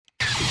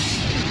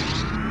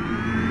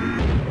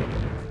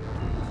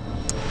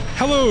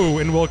Hello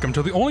and welcome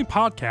to the only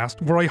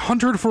podcast where I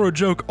hunted for a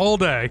joke all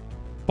day,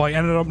 but I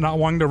ended up not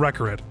wanting to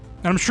record it.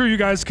 And I'm sure you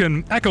guys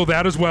can echo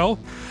that as well.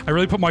 I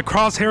really put my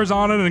crosshairs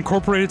on it and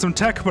incorporated some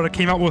tech, but it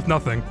came out with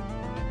nothing.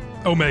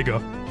 Omega.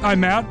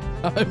 I'm Matt.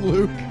 I'm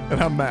Luke.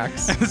 And I'm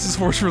Max. And this is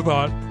Force for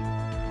Thought.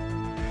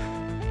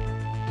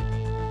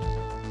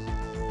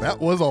 That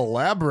was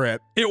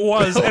elaborate. It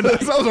was. And That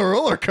was a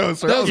roller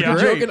coaster. That was a good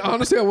great. joke, and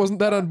honestly, I wasn't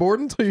that on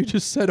board until you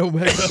just said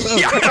Omega.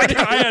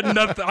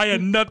 I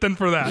had nothing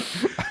for that.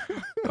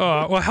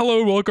 Well,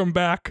 hello, welcome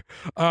back.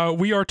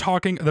 We are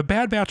talking the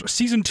Bad Batch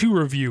Season 2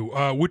 review,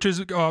 which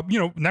is,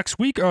 next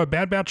week,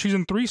 Bad Batch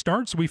Season 3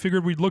 starts. We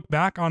figured we'd look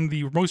back on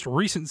the most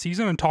recent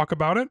season and talk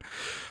about it.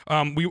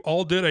 We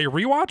all did a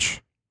rewatch.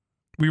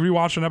 We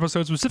rewatched an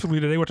episode specifically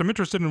today, which I'm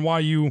interested in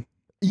why you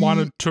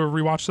wanted to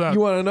rewatch that. You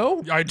want to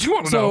know? I do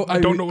want to know. I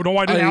don't know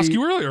why I didn't ask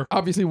you earlier.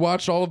 Obviously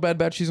watched all of Bad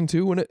Batch Season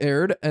 2 when it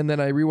aired, and then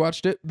I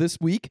rewatched it this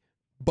week.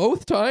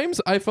 Both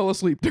times, I fell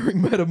asleep during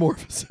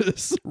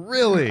Metamorphosis.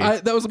 Really?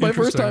 That was my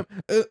first time.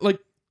 Interesting.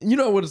 You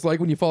know what it's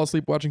like when you fall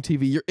asleep watching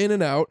TV. You're in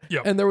and out.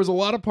 Yep. And there was a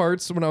lot of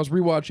parts when I was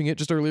rewatching it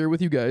just earlier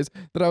with you guys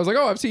that I was like,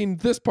 oh, I've seen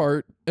this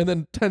part. And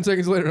then 10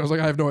 seconds later, I was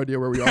like, I have no idea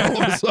where we are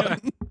all of a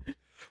sudden.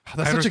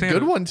 That's such a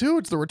good one, too.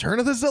 It's the return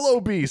of the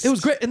Zillow Beast. It was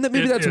great. And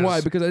maybe It that's is.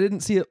 why, because I didn't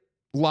see it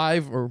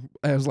live or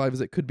as live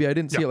as it could be. I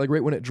didn't see it like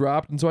right when it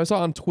dropped. And so I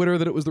saw on Twitter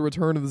that it was the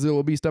return of the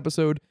Zillow Beast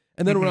episode.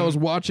 And then when I was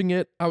watching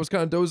it, I was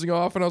kind of dozing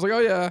off and I was like, oh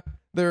yeah,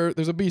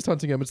 there's a beast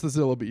hunting him. It's the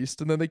Zillow Beast.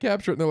 And then they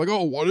capture it and they're like,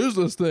 oh, what is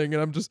this thing?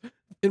 And I'm just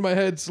in my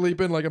head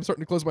sleeping, like I'm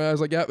starting to close my eyes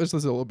like, yeah, it's the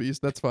Zillow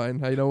Beast. That's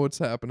fine. I know what's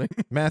happening.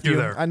 Matthew,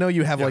 You're there. I know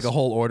you have like Yes. a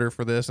whole order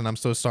for this, and I'm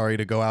so sorry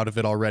to go out of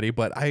it already,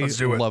 but I Let's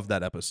do it. love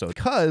that episode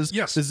because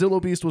Yes. the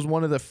Zillow Beast was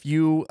one of the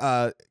few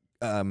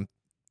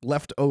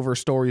leftover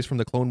stories from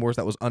the Clone Wars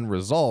that was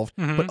unresolved.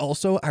 Mhm. But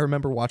also, I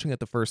remember watching it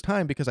the first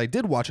time because I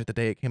did watch it the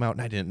day it came out,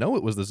 and I didn't know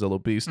it was the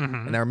Zillow Beast.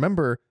 Mhm. And I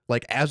remember,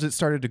 like, as it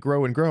started to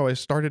grow and grow, I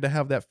started to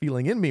have that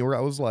feeling in me where I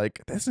was like,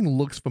 this thing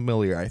looks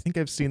familiar. I think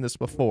I've seen this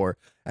before.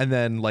 And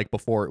then, like,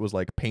 before it was,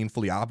 like,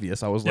 painfully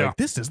obvious, I was Yeah. like,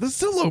 this is the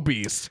Zillow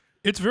Beast.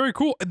 It's very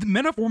cool. The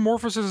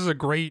Metamorphosis is a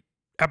great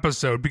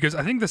episode because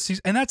I think this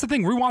season, and that's the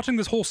thing, rewatching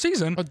this whole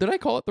season. Did I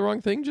call it the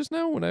wrong thing just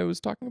now when I was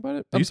talking about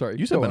it? I'm sorry.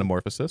 You said Go on.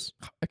 Metamorphosis.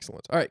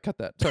 Excellent. All right, cut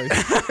that. Sorry.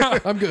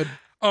 I'm good.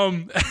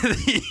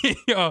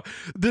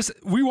 This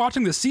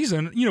rewatching this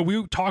season,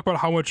 we talk about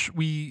how much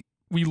we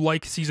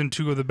like season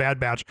 2 of the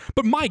Bad Batch,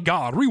 but my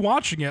God,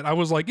 rewatching it, I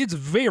was like, it's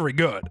very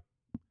good.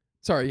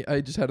 Sorry, I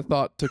just had a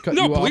thought to cut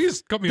No, you off.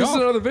 please cut me This off.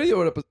 is another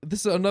video.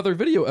 This is another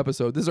video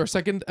episode. This is our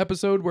second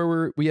episode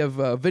where we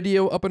have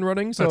video up and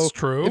running. So That's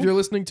true. if you're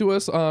listening to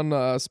us on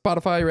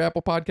Spotify or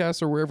Apple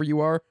Podcasts or wherever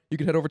you are, you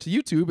can head over to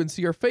YouTube and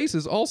see our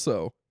faces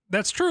also.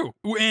 That's true.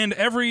 And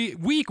every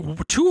week,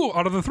 2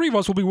 out of the 3 of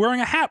us will be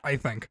wearing a hat, I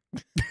think.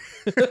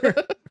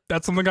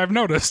 That's something I've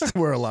noticed.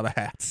 Wear a lot of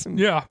hats.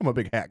 Yeah. I'm a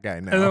big hat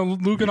guy now. And then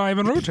Luke and I have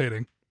been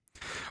rotating.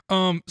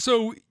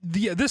 So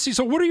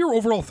what are your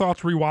overall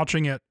thoughts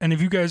rewatching it? And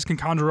if you guys can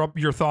conjure up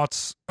your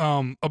thoughts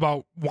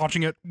about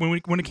watching it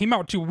when it came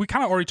out too, we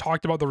kind of already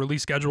talked about the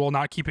release schedule,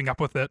 not keeping up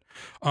with it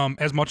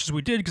as much as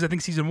we did, because I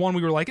think season 1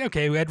 we were like,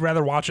 okay, I'd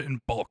rather watch it in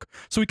bulk.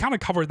 So we kind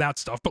of covered that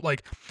stuff. But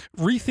like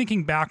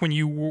rethinking back when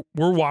you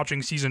were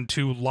watching season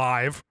 2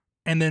 live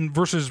and then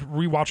versus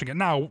rewatching it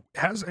now,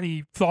 has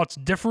any thoughts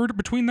differed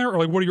between there, or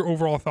like what are your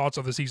overall thoughts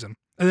of the season?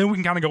 And then we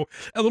can kind of go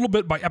a little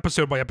bit by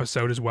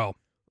episode as well.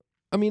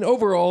 I mean,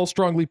 overall,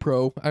 strongly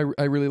pro. I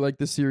really like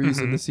this series,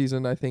 and this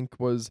season I think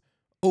was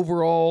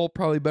overall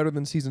probably better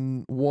than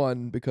season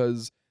 1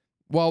 because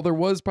while there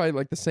was probably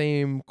like the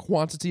same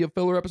quantity of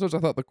filler episodes, I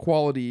thought the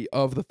quality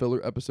of the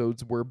filler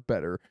episodes were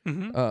better.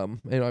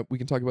 And we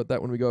can talk about that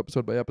when we go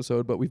episode by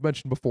episode, but we've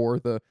mentioned before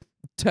the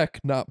tech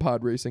not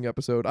pod racing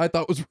episode I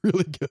thought was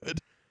really good.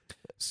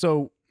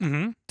 So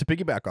to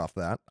piggyback off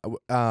that,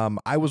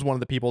 I was one of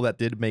the people that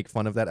did make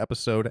fun of that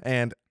episode,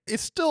 and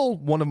it's still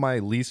one of my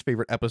least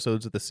favorite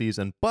episodes of the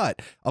season.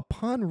 But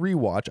upon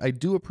rewatch, I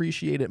do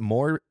appreciate it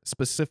more,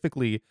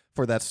 specifically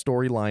for that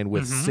storyline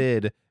with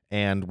Sid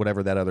and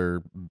whatever that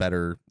other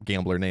better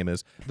gambler name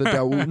is. The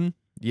Dawoon.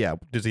 Yeah,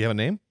 does he have a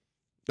name?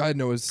 I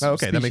know his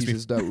Okay, that makes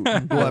species me- is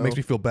Dawoon. Well, that makes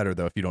me feel better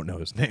though if you don't know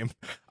his name.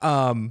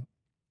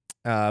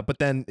 But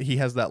then he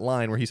has that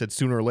line where he said,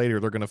 sooner or later,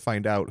 they're going to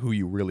find out who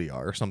you really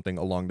are, or something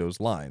along those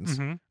lines,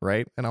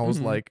 right? And I was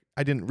like,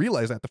 I didn't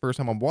realize that the first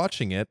time I'm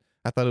watching it.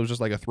 I thought it was just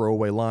like a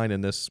throwaway line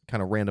in this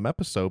kind of random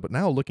episode. But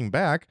now looking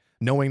back,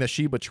 knowing that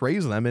she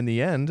betrays them in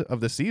the end of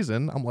the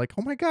season, I'm like,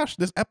 oh my gosh,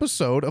 this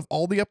episode of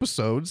all the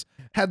episodes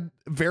had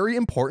very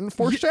important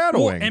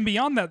foreshadowing. Well, and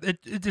beyond that,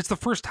 it's the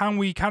first time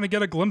we kind of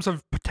get a glimpse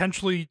of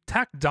potentially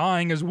Tech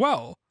dying as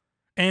well.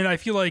 And I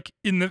feel like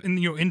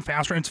in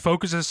Faster, its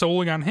focus is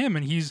solely on him,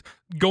 and he's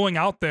going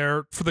out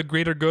there for the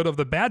greater good of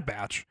the Bad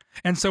Batch.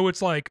 And so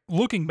it's like,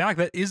 looking back,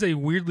 that is a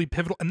weirdly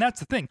pivotal, and that's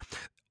the thing.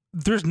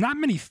 There's not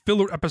many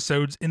filler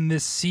episodes in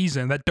this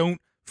season that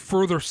don't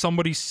further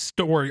somebody's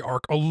story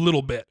arc a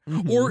little bit.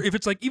 Or if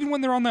it's like, even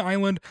when they're on the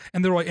island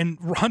and they're like, and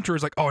Hunter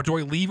is like, oh, do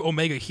I leave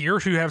Omega here?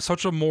 She would have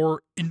such a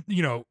more,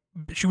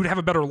 she would have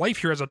a better life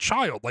here as a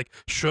child. Like,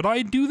 should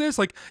I do this?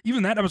 Like,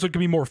 even that episode can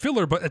be more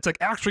filler, but it's like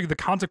actually the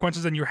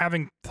consequences, and you're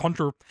having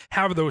Hunter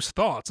have those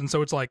thoughts. And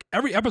so it's like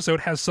every episode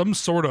has some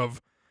sort of,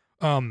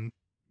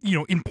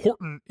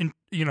 important,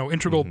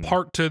 integral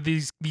part to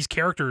these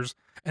characters,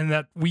 and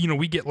that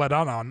we get let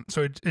out on.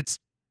 So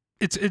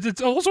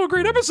it's also a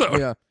great episode.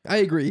 Yeah, I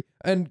agree.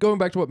 And going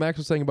back to what Max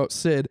was saying about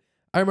Sid,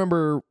 I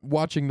remember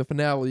watching the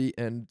finale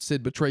and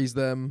Sid betrays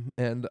them,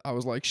 and I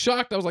was like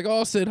shocked. I was like,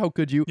 oh, Sid, how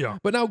could you? Yeah.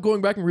 But now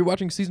going back and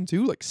rewatching season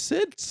 2, like,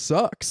 Sid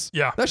sucks.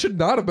 Yeah. That should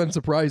not have been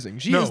surprising.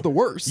 She No. is the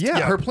worst. Yeah,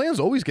 Yeah. her plans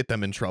always get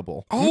them in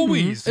trouble.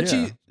 Always. And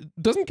Yeah. she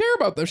doesn't care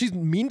about them. She's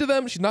mean to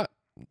them.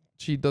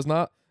 She does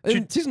not.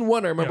 In season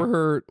 1, I remember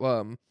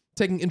her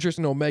taking interest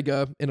in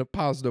Omega in a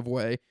positive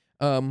way.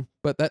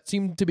 But that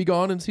seemed to be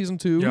gone in season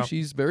 2. Yeah.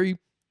 She's very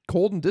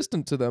cold and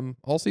distant to them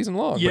all season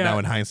long. Yeah. But now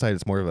in hindsight,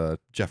 it's more of a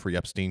Jeffrey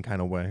Epstein kind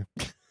of way.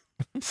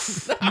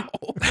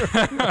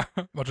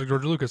 Much like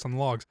George Lucas on the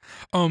logs.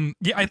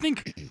 I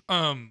think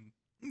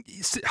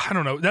I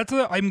don't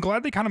know. I'm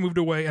glad they kind of moved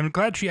away. I'm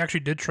glad she actually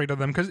did trade to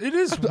them, because it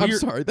is weird. I'm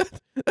sorry.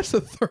 That's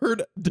the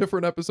third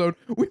different episode.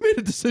 We made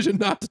a decision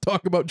not to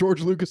talk about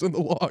George Lucas and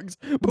the logs,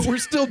 but we're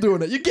still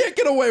doing it. You can't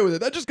get away with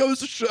it. That just goes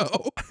to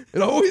show.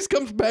 It always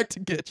comes back to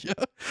get you.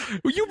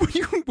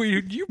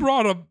 You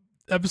brought up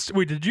episode.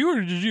 Wait, did you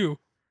or did you?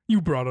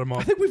 You brought him I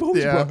up. think we've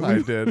always I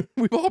did.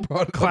 We've all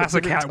brought it up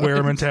Classic different hat wearer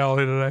times.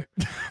 mentality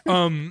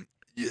today.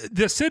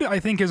 The Sid, I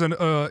think, is an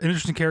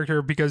interesting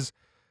character because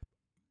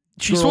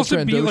she's Girl supposed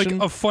to be like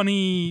Trandoshan. a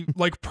funny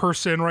like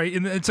person, right?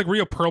 And it's like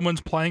Rhea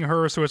Perlman's playing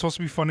her, so it's supposed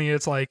to be funny.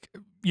 It's like,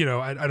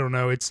 I don't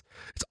know. It's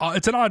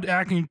an odd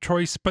acting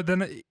choice, but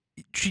then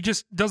she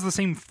just does the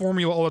same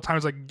formula all the time.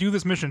 It's like, do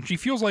this mission. She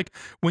feels like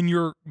when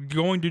you're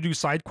going to do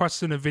side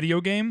quests in a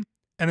video game,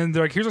 and then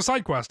they're like, here's a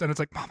side quest, and it's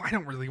like, Mom, I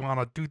don't really want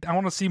to do that. I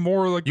want to see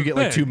more like You the get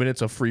like thing. 2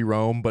 minutes of free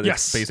roam, but Yes.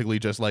 it's basically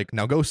just like,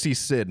 now go see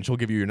Sid and she'll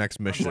give you your next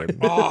mission. Like,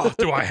 oh,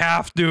 do I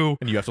have to?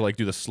 And you have to like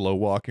do the slow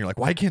walk, and you're like,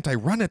 why can't I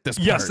run at this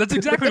part? Yes, that's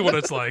exactly what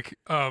it's like.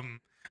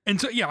 And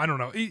so I don't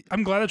know.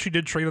 I'm glad that she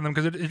did trade on them,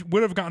 because it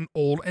would have gotten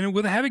old, and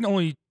with having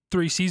only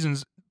 3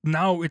 seasons,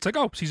 now it's like,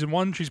 oh, season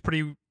 1, she's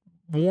pretty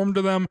warm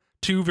to them.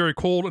 2, very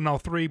cold, and now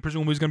 3,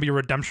 presumably, is going to be a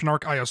redemption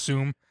arc, I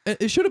assume.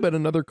 It should have been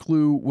another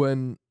clue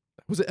when,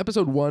 was it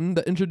episode 1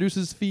 that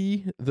introduces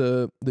Fee,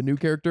 the new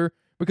character?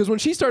 Because when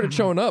she started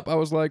showing up, I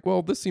was like,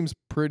 well, this seems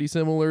pretty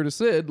similar to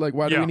Sid. Like,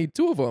 why do Yeah. we need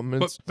 2 of them? And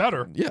But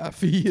better. yeah,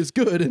 Fee is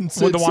good, and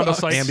Sid the Wanda sucks.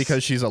 Sykes And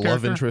because she's a love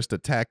character? interest to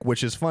Tech,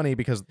 which is funny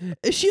because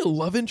Is she a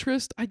love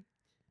interest?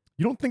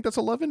 you don't think that's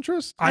a love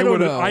interest? I don't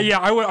know.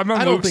 I would. I'm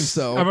on I don't Luke's, think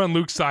so. I'm on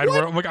Luke's side,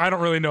 where I'm like, I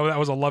don't really know that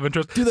was a love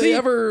interest. Do they See,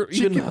 ever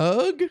she even can-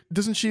 hug?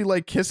 Doesn't she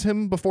like kiss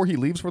him before he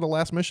leaves for the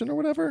last mission or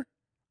whatever?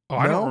 Oh,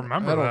 I No? don't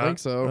remember I don't that. think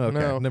so. Okay,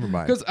 No. never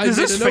mind. Because I Is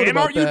did this a note fan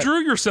about art you that. drew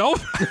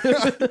yourself?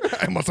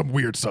 I'm on some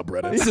weird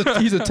subreddit.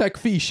 He's a Tech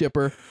Fee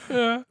shipper.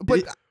 Yeah.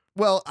 But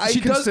well, I She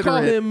does consider call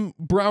it, him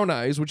Brown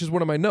Eyes, which is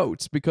one of my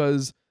notes,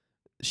 because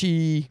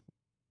she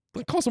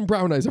calls him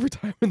Brown Eyes every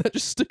time, and that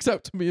just sticks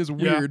out to me as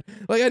weird.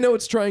 Like, I know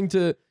it's trying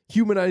to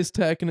humanize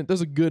Tech, and it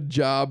does a good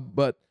job,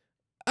 but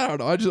I don't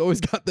know. I just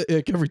always got the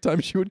ick every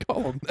time she would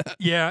call him that.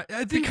 Yeah,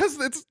 I think. because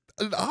it's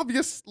an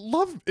obvious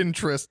love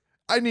interest.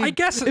 I mean, I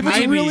guess If it's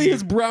maybe. really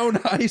his Brown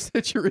Eyes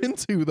that you're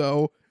into,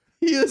 though,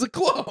 he is a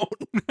clone.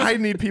 I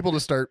need people to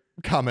start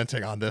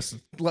commenting on this.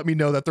 Let me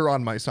know that they're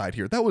on my side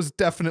here. That was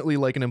definitely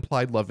like an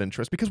implied love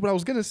interest, because what I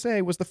was going to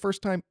say was the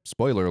first time,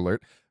 spoiler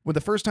alert, when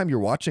the first time you're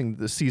watching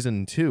the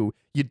season 2,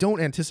 you don't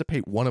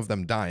anticipate one of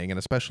them dying, and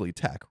especially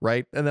Tech,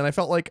 right? And then I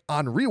felt like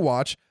on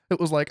rewatch, it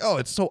was like, oh,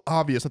 it's so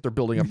obvious that they're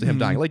building up to him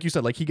dying. Like you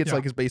said, like he gets Yeah.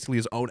 like his basically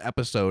his own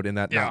episode in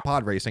that Yeah. not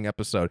pod racing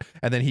episode.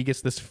 And then he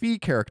gets this Fee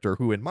character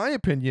who, in my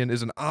opinion,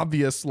 is an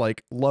obvious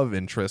like love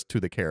interest to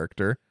the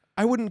character.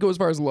 I wouldn't go as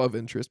far as love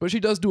interest, but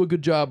she does do a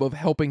good job of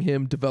helping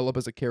him develop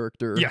as a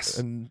character. Yes.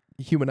 And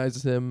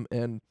humanizes him,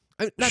 and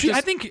not She- just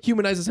I think-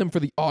 humanizes him for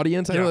the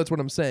audience. I know Yeah. that's what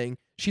I'm saying.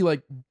 She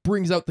like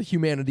brings out the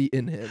humanity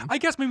in him. I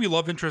guess maybe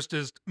love interest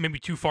is maybe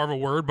too far of a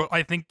word, but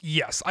I think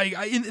yes.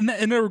 In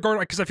that regard,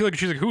 because I feel like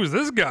she's like, who is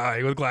this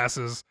guy with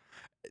glasses?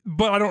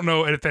 But I don't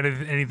know if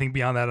anything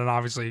beyond that. And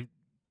obviously,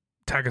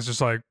 Tech is just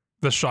like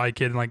the shy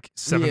kid in like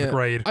 7th Yeah.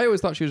 grade. I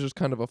always thought she was just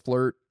kind of a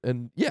flirt,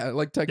 and yeah,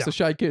 like Tech's Yeah. a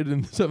shy kid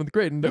in 7th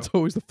grade, and that's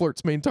always the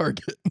flirt's main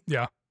target.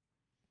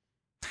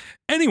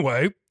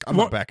 Anyway, I'm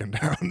not backing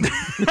down.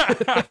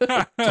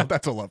 So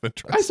that's a love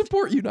interest. I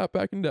support you not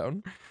backing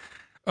down.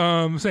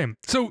 same.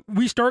 So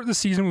we start the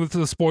season with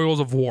the spoils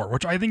of war,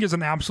 which I think is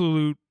an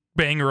absolute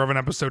banger of an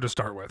episode to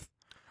start with.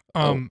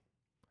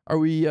 Are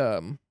we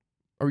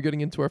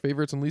getting into our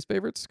favorites and least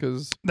favorites?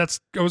 Because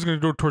I was going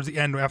to go towards the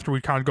end after we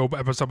kind of go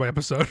episode by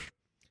episode.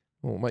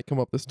 well, it might come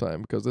up this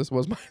time because this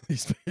was my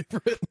least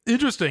favorite.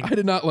 Interesting. I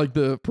did not like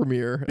the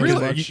premiere. as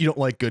Really? much. You don't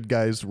like good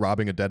guys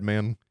robbing a dead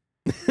man?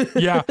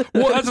 Yeah.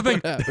 Well, that's the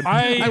thing. what happened.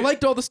 I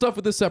liked all the stuff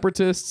with the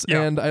separatists,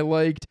 Yeah. and I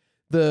liked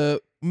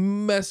the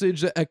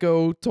message that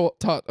Echo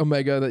taught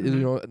Omega that you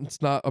Mhm. know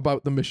it's not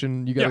about the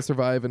mission. You got to Yeah.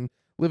 survive and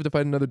live to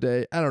fight another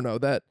day. I don't know,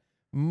 that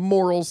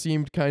moral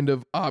seemed kind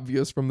of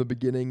obvious from the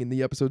beginning, and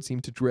the episode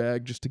seemed to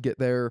drag just to get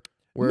there.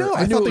 Where No,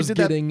 I I knew thought it they was did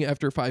that- getting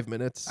after 5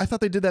 minutes. I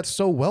thought they did that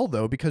so well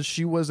though, because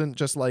she wasn't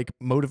just like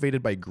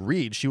motivated by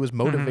greed. She was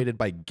motivated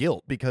by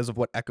guilt because of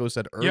what Echo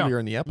said Yeah. earlier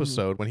in the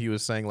episode when he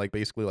was saying like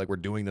basically like we're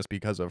doing this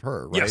because of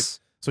her, right? Yes.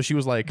 So she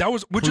was like That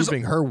was, which is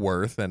proving her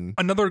worth, and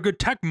another good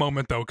Tech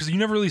moment though, because you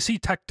never really see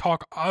Tech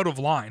talk out of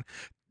line.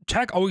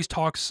 Tech always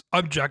talks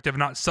objective,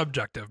 not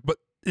subjective. But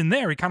in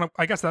there, he kind of,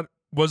 I guess that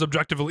was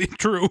objectively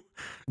true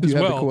Do as you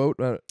have well. the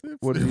quote?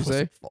 What did it you say?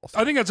 wasn't false.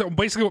 I think that's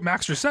basically what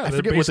Max just said. I That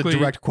forget what the basically-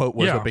 direct quote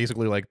was, yeah. but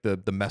basically like the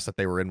mess that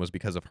they were in was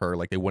because of her.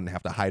 Like they wouldn't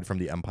have to hide from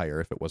the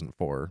Empire if it wasn't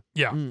for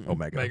Yeah.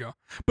 Omega. Mega.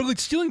 But like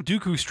stealing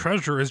Dooku's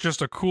treasure is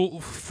just a cool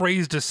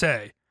phrase to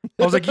say.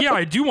 I was like, yeah,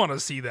 I do want to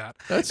see that.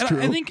 That's And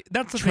true. I think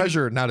that's the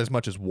Treasure, not as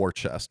much as war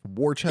chest.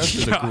 War chest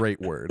is a Yeah. great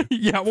word. thing.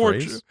 Yeah, war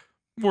Phrase?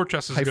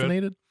 chest is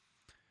Hyphenated?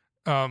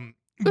 good.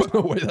 There's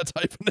no way that's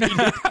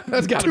hyphenated.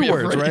 That's got to Two be a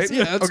words, phrase. right?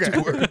 Yeah, that's Okay.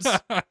 2 words.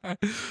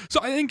 So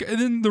I think, and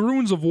then the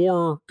Ruins of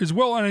War as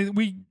well. And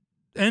we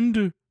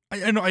end.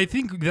 I know. I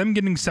think them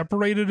getting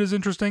separated is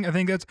interesting. I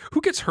think that's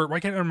who gets hurt.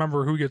 I can't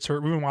remember who gets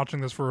hurt. We've been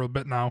watching this for a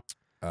bit now.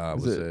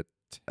 Is Was it- it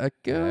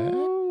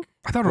Echo?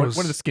 I thought it one was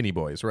of the skinny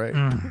boys, right?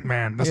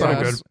 man. That's Yeah, not I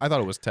good. was- I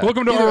thought it was Ted.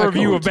 Welcome to Either our Echo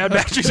review or of Bad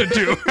Batch season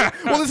 2.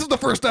 well, this is the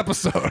first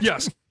episode.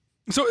 Yes.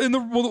 So in the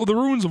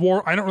Ruins of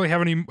War, I don't really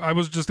have any. I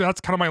was just that's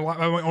kind of my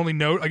only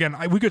note. Again,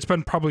 we could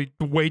spend probably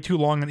way too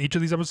long on each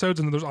of these episodes,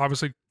 and there's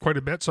obviously quite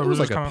a bit. So It was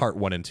just like a kinda, part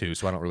 1 and 2,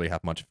 so I don't really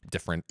have much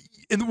different.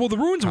 In the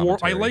Ruins of War,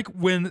 I commentary. like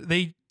when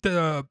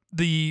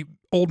the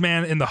old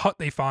man in the hut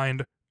they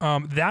find.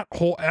 That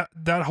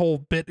whole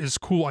bit is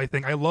cool. I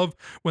think I love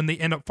when they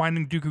end up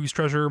finding Dooku's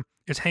treasure.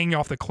 It's hanging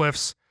off the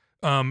cliffs.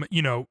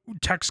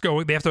 Tech's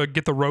going. They have to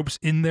get the ropes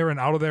in there and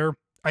out of there.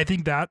 I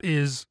think that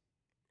is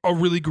a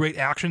really great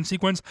action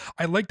sequence.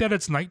 I like that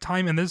it's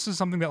nighttime, and this is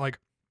something that like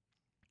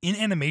in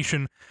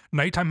animation,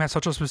 nighttime has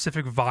such a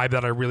specific vibe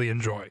that I really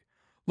enjoy.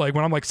 Like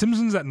when I'm like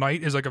Simpsons at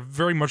night is like a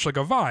very much like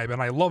a vibe,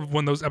 and I love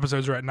when those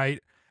episodes are at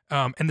night.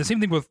 And the same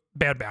thing with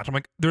Bad Batch. I'm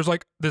like, there's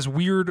like this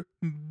weird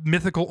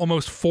mythical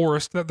almost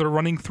forest that they're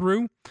running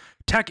through.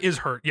 Tech is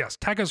hurt. Yes,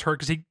 Tech is hurt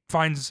because he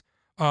finds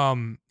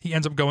he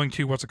ends up going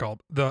to what's it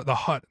called? The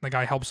hut. The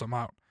guy helps him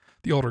out,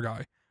 the older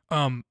guy.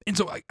 And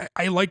so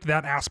I liked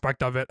that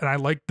aspect of it, and I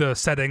like the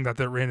setting that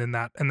they're in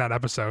that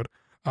episode.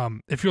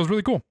 It feels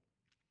really cool.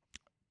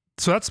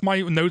 So that's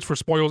my notes for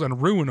Spoils and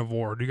Ruin of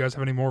War. Do you guys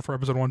have any more for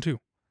episode 1 too?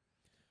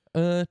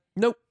 Nope.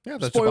 Yeah,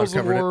 that's Spoils about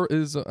of covered it. War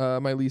is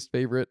my least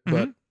favorite,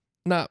 but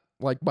not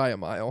like by a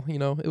mile. You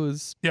know, it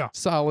was Yeah.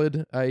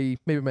 solid.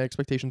 Maybe my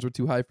expectations were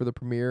too high for the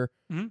premiere.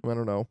 Mhm. I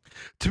don't know.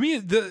 To me,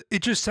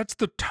 it just sets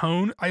the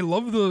tone. I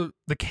love the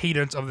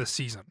cadence of this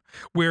season,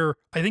 where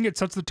I think it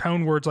sets the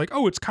tone where it's like,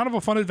 oh, it's kind of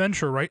a fun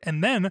adventure, right?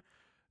 And then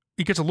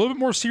it gets a little bit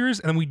more serious,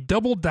 and then we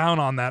double down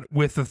on that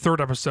with the third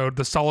episode,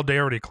 the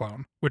Solidarity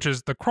Clone, which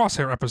is the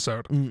Crosshair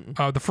episode,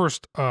 the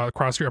first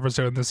Crosshair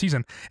episode in the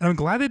season. And I'm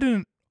glad they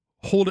didn't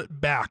hold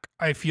it back.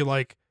 I feel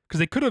like because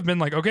they could have been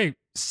like, okay,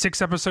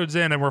 6 episodes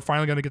in, and we're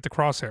finally going to get to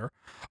Crosshair.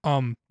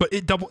 But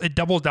it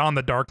doubles down on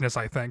the darkness.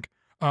 I think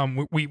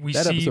we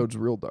That see episode's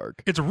real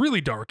dark. it's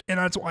really dark, and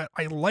that's why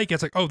I like it.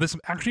 It's like, oh, this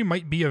actually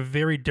might be a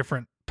very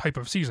different type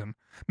of season.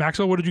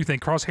 Maxwell, what did you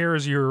think? Crosshair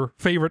is your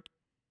favorite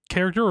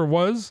character, or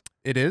was?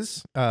 It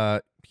is.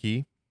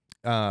 He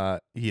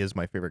is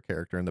my favorite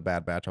character in the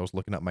Bad Batch. I was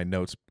looking up my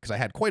notes because I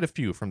had quite a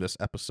few from this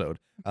episode.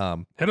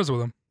 Hit us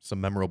with him. Some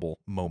memorable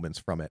moments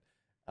from it.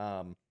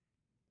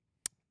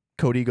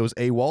 Cody goes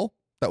AWOL.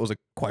 That was a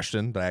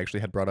question that I actually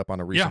had brought up on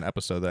a recent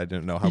episode that I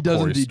didn't know how He does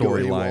Corey's indeed go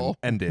storyline AWOL.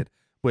 ended,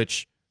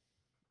 which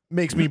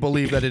makes me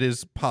believe that it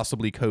is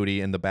possibly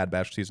Cody in the Bad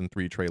Batch season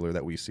 3 trailer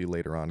that we see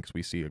later on, because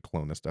we see a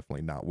clone that's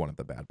definitely not one of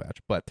the Bad Batch.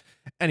 But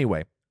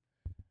anyway,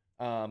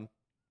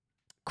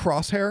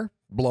 Crosshair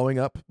blowing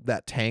up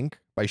that tank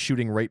by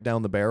shooting right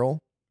down the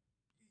barrel.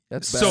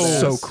 That's So- badass.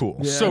 so cool.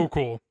 Yeah. So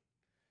cool.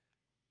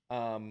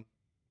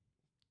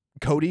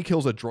 Cody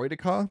kills a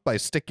droideka by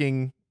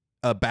sticking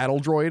a battle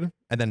droid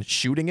and then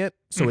shooting it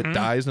so Mhm. it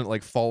dies and it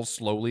like falls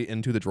slowly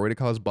into the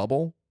droideka's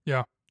bubble.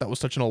 Yeah. That was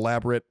such an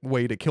elaborate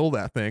way to kill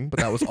that thing, but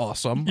that was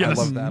awesome. Yes.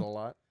 I love that a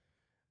lot.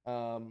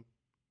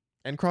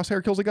 And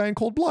Crosshair kills a guy in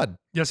cold blood.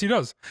 Yes, he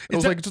does. It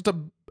was like just a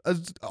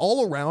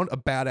all around a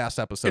badass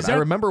episode. Is I that-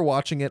 remember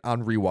watching it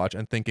on rewatch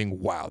and thinking,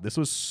 wow, this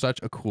was such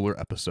a cooler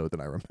episode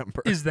than I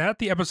remember. Is that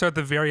the episode at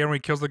the very end where he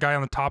kills the guy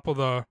on the top of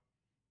the?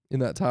 In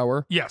that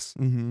tower. Yes,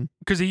 Mm-hmm.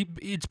 because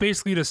it's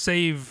basically to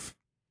save.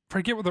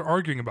 Forget what they're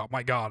arguing about.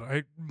 My God,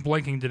 I'm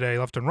blanking today,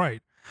 left and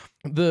right.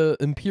 The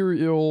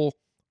Imperial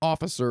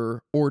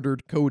officer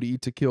ordered Cody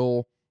to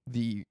kill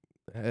the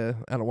I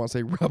don't want to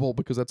say rebel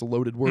because that's a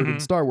loaded word in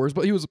Mhm. Star Wars,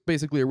 but he was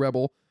basically a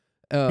rebel.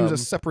 He was a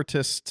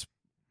separatist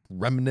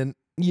remnant.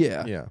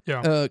 yeah.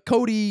 Yeah.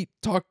 Cody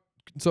talked.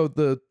 So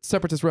the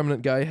separatist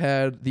remnant guy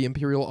had the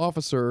Imperial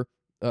officer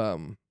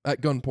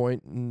at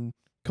gunpoint, and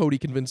Cody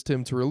convinced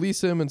him to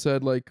release him and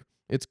said, like,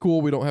 It's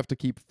cool. We don't have to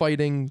keep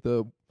fighting.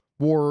 The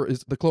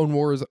Clone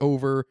War is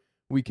over.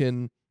 We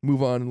can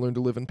move on and learn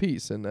to live in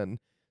peace. And then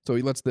so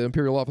he lets the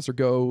Imperial officer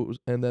go,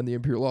 and then the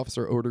Imperial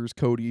officer orders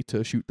Cody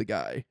to shoot the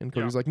guy. And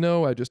Cody's like,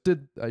 "No, I just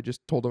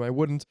told him I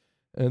wouldn't."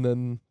 And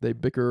then they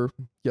bicker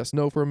yes,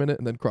 no for a minute,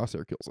 and then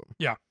Crosshair kills him.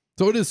 Yeah.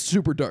 So it is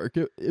super dark.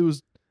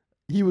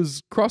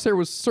 Crosshair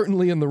was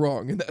certainly in the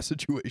wrong in that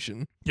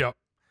situation. Yep.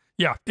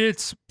 Yeah,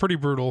 it's pretty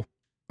brutal.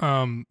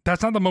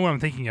 That's not the moment I'm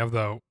thinking of,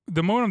 though.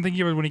 The moment I'm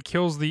thinking of is when he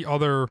kills the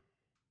other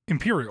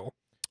Imperial.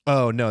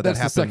 Oh no, That's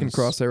happens. the second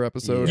Crosshair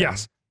episode.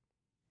 Yes.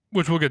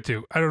 Which we'll get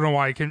to. I don't know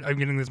why I'm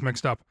getting this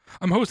mixed up.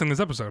 I'm hosting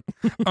this episode.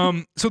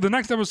 So the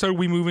next episode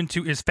we move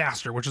into is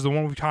Faster, which is the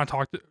one we've kind of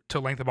talked to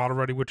length about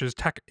already, which is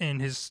Tech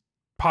in his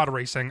pod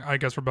racing, I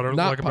guess, for better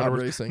Not like a pod better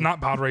word. racing. Not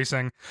pod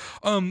racing.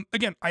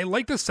 Again, I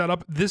like the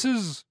setup.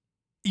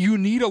 You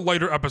need a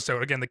lighter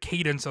episode. Again, the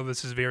cadence of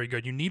this is very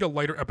good. You need a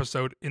lighter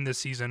episode in this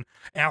season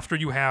after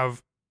you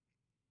have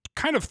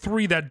kind of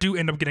 3 that do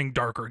end up getting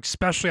darker,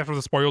 especially after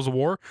the Spoils of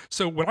War.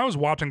 So when I was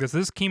watching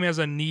this came as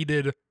a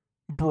needed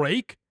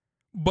break.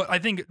 But I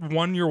think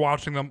when you're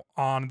watching them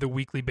on the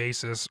weekly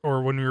basis,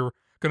 or when you're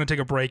going to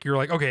take a break, you're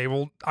like, okay,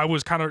 well, I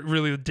was kind of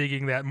really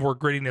digging that more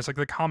grittiness, like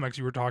the comics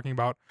you were talking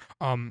about.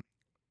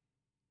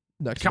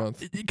 Next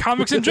month.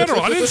 Comics in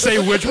general. I didn't say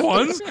which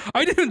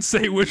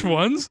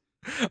ones.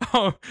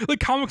 Like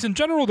comics in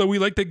general, though, we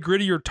like the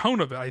grittier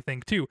tone of it, I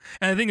think, too.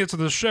 And I think it's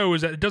the show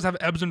is that it does have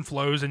ebbs and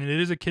flows, and it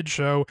is a kid's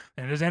show,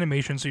 and it is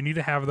animation, so you need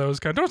to have those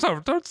kind of...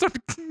 Don't stop.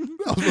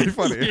 That was really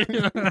funny.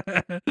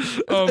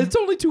 It's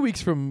only 2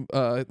 weeks from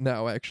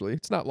now, actually.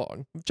 It's not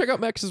long. Check out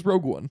Max's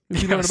Rogue One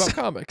if you learn about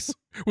comics.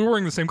 We're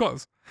wearing the same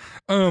clothes.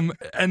 So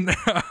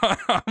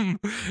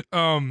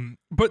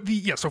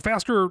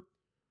Faster...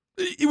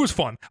 It was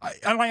fun.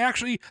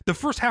 The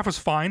first half was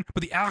fine,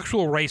 but the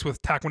actual race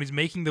with Tech, when he's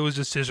making those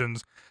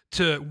decisions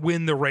to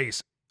win the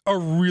race, are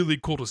really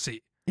cool to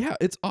see. Yeah,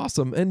 it's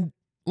awesome. And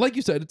like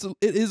you said,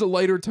 it is a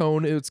lighter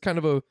tone. It's kind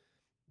of a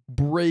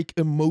break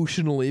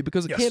emotionally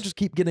because it can't just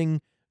keep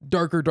getting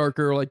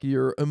darker. Like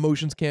your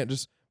emotions can't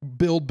just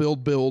build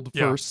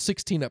for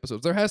 16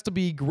 episodes. There has to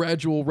be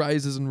gradual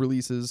rises and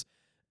releases.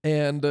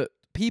 And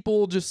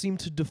people just seem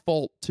to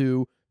default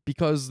to,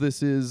 because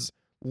this is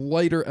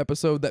lighter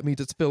episode, that means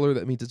it's filler,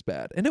 that means it's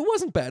bad. And it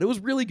wasn't bad. It was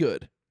really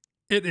good.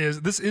 It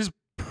is. This is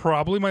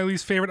probably my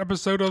least favorite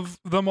episode of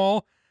them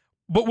all.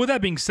 But with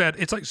that being said,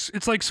 it's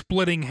like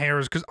splitting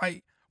hairs, because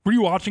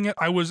rewatching it,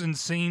 I was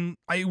insane.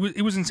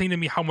 It was insane to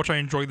me how much I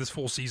enjoyed this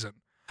full season.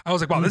 I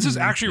was like, wow, this is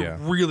actually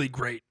really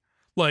great.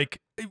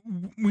 Like,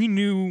 we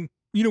knew,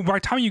 by the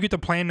time you get to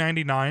Plan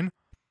 99,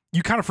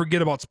 you kind of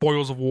forget about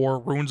Spoils of War,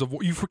 Ruins of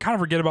War. You kind of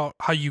forget about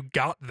how you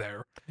got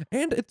there.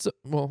 And it's,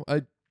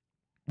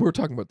 we're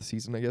talking about the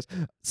season, I guess.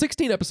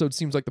 16 episodes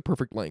seems like the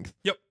perfect length.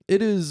 Yep.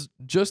 It is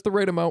just the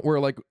right amount where,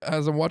 like,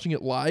 as I'm watching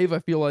it live, I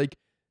feel like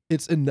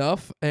it's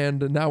enough.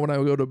 And now when I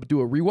go to do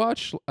a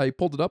rewatch, I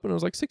pulled it up and I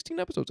was like, 16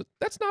 episodes.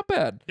 That's not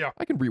bad. Yeah.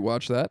 I can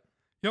rewatch that.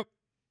 Yep.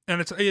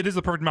 And it is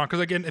the perfect amount,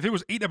 because, again, if it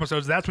was 8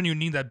 episodes, that's when you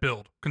need that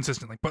build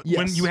consistently. But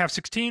when you have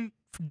 16,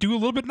 do a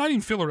little bit, not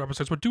even filler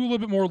episodes, but do a little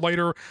bit more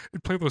lighter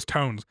and play with those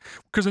tones.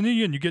 Because in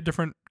the end, you get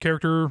different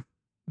character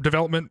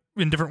development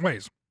in different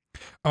ways.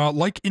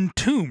 Like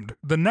Entombed,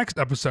 the next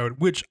episode,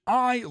 which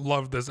I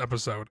love this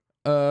episode.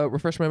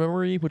 Refresh my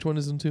memory. Which one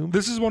is Entombed?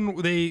 This is one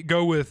they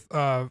go with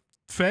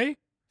Fee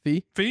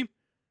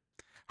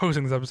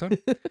hosting this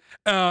episode,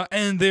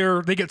 and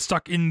they get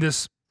stuck in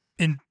this.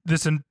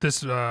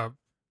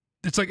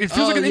 It's like, it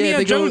feels like an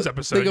Indiana Jones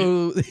episode. They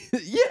go,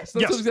 yes,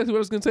 that's exactly what I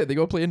was going to say. They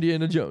go play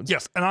Indiana Jones.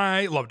 Yes, and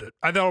I loved it.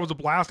 I thought it was a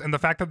blast, and the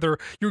fact that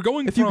you're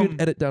going if from... you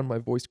could edit down my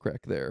voice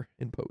crack there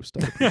in post,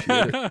 I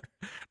appreciate it.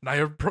 Now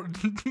you're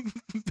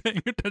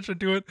paying attention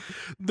to it.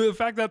 The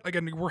fact that,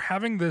 again, we're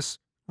having this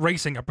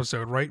racing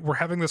episode, right? We're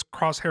having this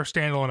Crosshair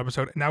standalone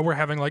episode, and now we're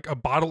having like a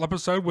bottle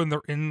episode when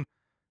they're in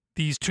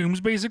these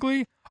tombs,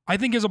 basically, I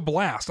think is a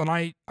blast, and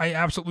I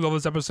absolutely love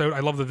this episode. I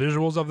love the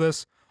visuals of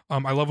this.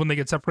 I love when they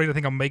get separated. I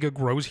think Omega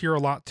grows here a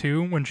lot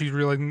too, when she's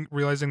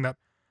realizing that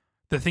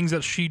the things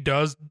that she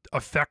does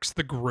affects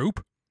the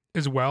group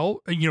as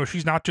well.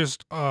 She's not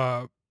just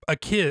a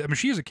kid. I mean,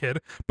 she is a kid,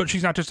 but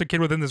she's not just a kid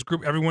within this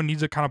group. Everyone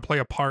needs to kind of play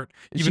a part.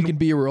 She can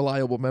be a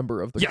reliable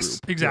member of the group. Yes,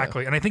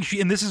 exactly. Yeah. And I think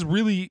and this is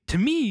really, to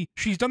me,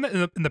 she's done that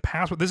in the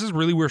past, but this is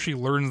really where she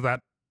learns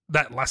that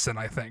lesson,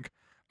 I think.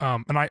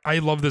 And I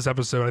love this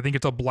episode. I think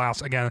it's a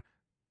blast. Again,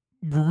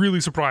 really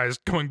surprised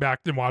going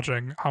back and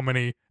watching how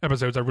many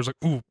episodes I was like,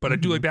 ooh, but I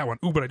do like that one.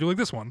 Ooh, but I do like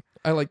this one.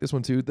 I like this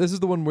one too. This is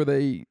the one where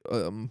they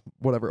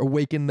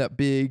awaken that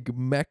big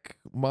mech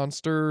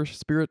monster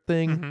spirit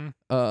thing.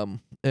 Mm-hmm.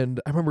 And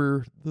I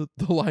remember the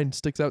line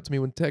sticks out to me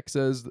when Tech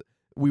says,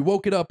 we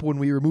woke it up when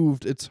we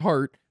removed its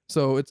heart,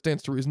 so it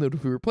stands to reason that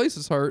if we replace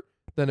its heart,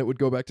 then it would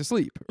go back to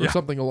sleep or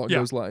something along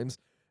those lines.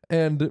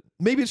 And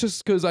maybe it's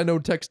just because I know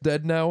Tech's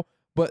dead now,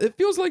 but it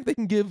feels like they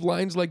can give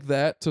lines like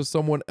that to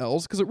someone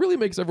else, because it really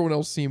makes everyone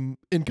else seem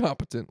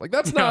incompetent. Like,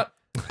 that's not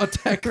a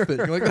tech thing.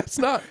 Like that's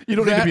not. You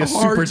don't need to that be a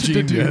hard super to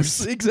deduce.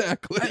 genius.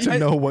 Exactly. to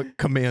know what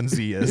Command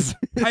Z is.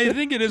 I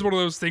think it is one of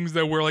those things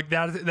though where like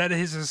that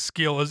is his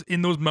skill, is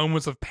in those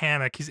moments of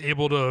panic he's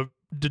able to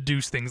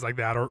deduce things like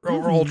that or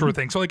alter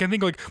things. So like I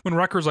think like when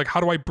Wrecker's like, how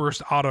do I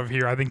burst out of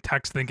here? I think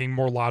Tech's thinking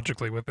more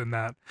logically within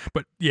that.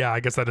 But yeah, I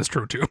guess that is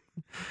true too.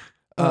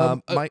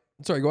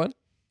 Sorry, go on.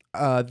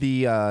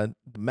 The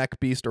mech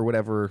beast or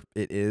whatever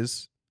it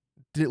is,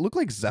 did it look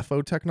like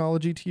Zepho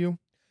technology to you?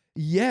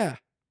 Yeah,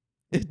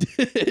 it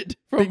did.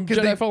 From Because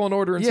Jedi Fallen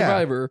Order and Yeah.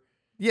 Survivor.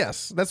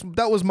 Yes,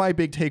 that was my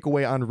big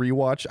takeaway on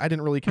rewatch. I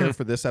didn't really care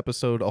for this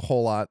episode a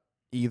whole lot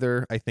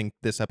either. I think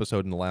this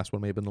episode and the last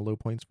one may have been the low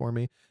points for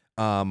me.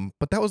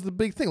 But that was the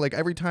big thing. Like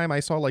every time I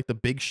saw like the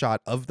big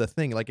shot of the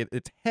thing, like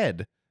its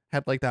head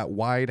had like that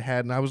wide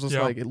head, and I was just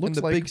like, it And looks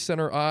the like big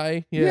center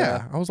eye.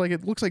 yeah. I was like,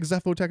 it looks like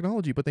Zepho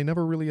technology, but they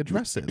never really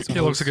address it. So He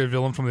looks like a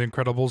villain from The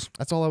Incredibles.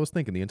 that's all I was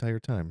thinking the entire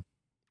time.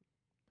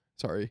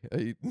 Sorry,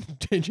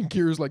 changing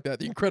gears like that.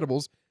 The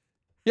Incredibles.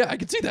 Yeah, I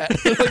can see that.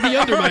 Like the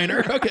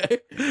Underminer. Okay.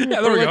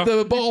 Yeah, there or we like go.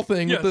 the ball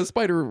thing Yes. with the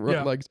spider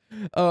Yeah. legs.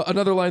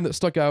 Another line that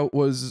stuck out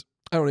was,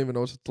 I don't even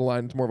know if it's the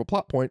line, it's more of a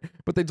plot point,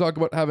 but they talk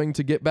about having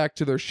to get back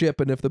to their ship,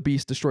 and if the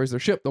beast destroys their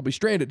ship, they'll be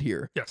stranded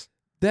here. Yes.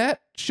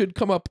 That should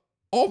come up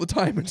all the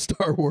time in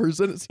Star Wars,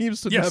 and it seems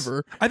to Yes.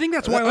 never. I think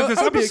that's why I like this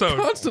I'd be episode.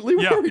 constantly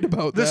Yeah. worried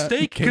about The that.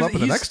 stake Came up in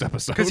the he's- next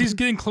episode. because he's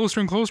getting closer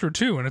and closer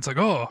too, and it's like,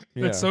 oh,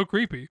 Yeah. it's so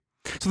creepy.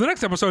 So the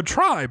next episode,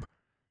 Tribe,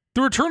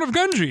 the return of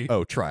Gunji.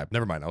 Oh, Tribe.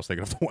 Never mind. I was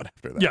thinking of the one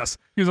after that. Yes,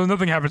 because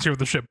nothing happens here with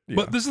the ship. Yeah.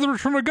 But this is the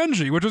return of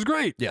Gunji, which is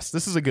great. Yes,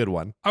 this is a good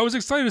one. I was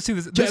excited to see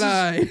this. This is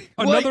Jedi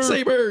another-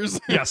 lightsabers.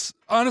 yes,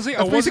 honestly, I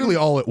That's wasn't. basically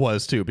all it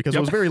was too, because it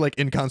Yep. was very like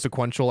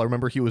inconsequential. I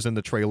remember he was in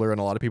the trailer, and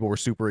a lot of people were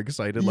super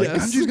excited. Like,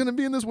 Yes. Gunji's gonna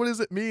be in this. What does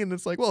it mean? And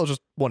it's like, well, it's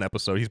just one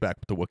episode. He's back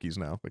with the Wookiees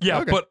now. Like,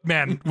 Yeah, okay. but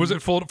man, was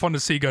it fun to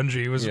see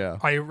Gunji? It was Yeah.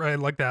 I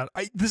like that.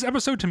 This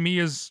episode to me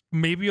is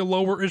maybe a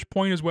lower-ish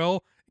point as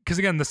well, because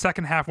again, the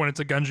second half when it's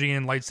a Gunji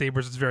and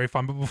lightsabers, it's very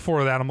fun. But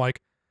before that, I'm like,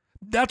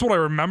 that's what I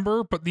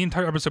remember. But the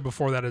entire episode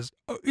before that is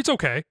it's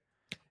okay.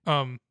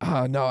 No,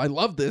 I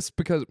love this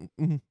because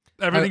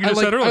Everything you I just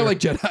like, said earlier. I like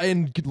Jedi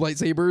and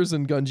lightsabers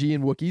and Gunji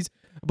and Wookiees,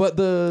 but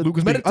the Luke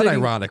was being meditating-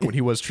 unironic when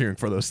he was cheering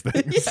for those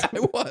things. Yeah,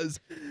 it was.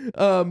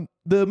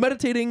 The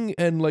meditating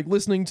and like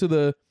listening to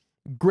the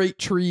great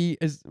tree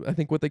is, I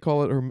think, what they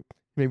call it, or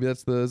maybe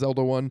that's the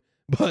Zelda one.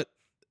 But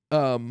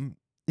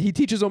he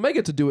teaches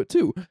Omega to do it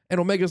too, and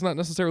Omega's not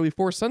necessarily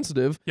force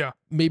sensitive. Yeah.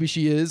 Maybe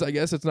she is. I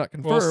guess it's not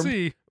confirmed. We'll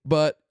see.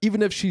 But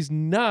even if she's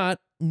not,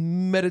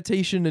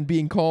 meditation and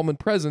being calm and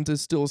present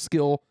is still a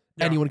skill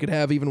Yeah. anyone could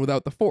have even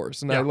without the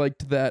force. And I Yeah.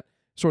 liked that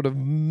sort of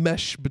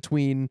mesh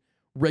between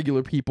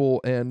regular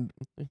people and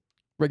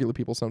regular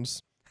people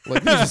sounds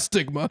like there's a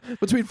stigma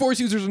between force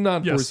users and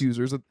non-force Yes.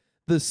 users.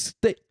 The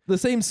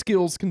same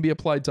skills can be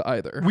applied to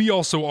either. We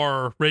also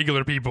are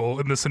regular people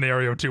in this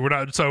scenario too. We're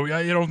not, so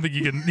I don't think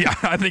you can. Yeah,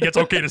 I think it's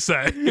okay to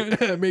say.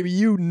 Maybe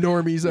you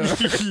normies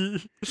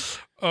are.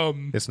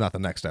 It's not the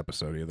next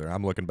episode either.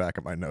 I'm looking back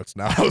at my notes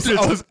now. I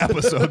was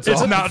episodes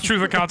It's off. not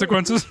Truth or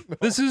Consequences.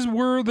 This is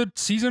where the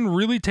season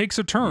really takes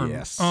a turn.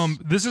 Yes.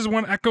 This is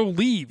when Echo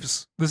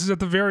leaves. This is at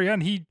the very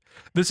end.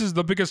 This is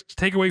the biggest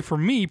takeaway for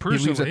me He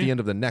personally. leaves at the end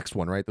of the next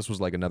one, right? This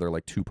was like another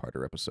like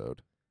 2-parter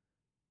episode.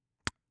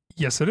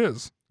 Yes, it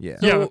is. Yeah.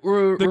 Yeah,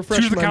 the refresh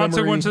Truth and my memory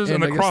Consequences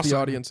and and the I guess Crossing. the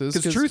audiences.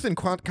 Because Truth and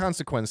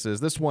Consequences,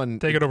 this one,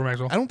 Take it over,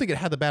 Maxwell. I don't think it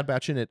had the Bad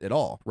Batch in it at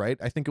all, right?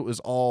 I think it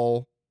was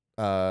all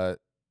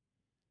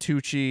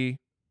Tucci.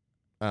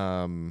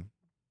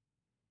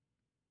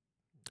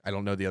 I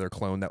don't know the other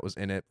clone that was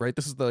in it, right?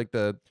 This is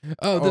the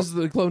This is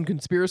the clone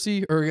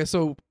conspiracy, or I guess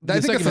so. I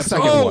think it's the episode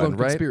second was one, Clone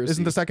right? Conspiracy.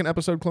 Isn't the second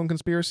episode Clone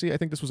Conspiracy? I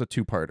think this was a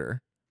 2-parter.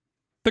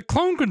 The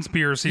Clone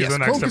Conspiracy Yes, is the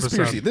next Clone episode.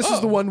 Conspiracy. This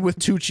is the Oh. one with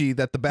Tucci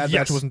that the Bad Batch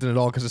Yes. wasn't in at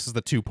all because this is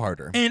the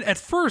 2-parter. And at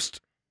first,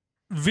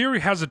 very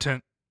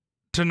hesitant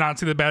to not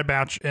see the Bad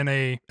Batch in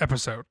a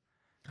episode.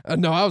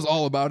 No, I was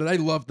all about it. I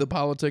loved the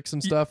politics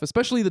and stuff,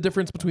 especially the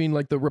difference between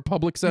like the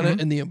Republic Senate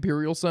and the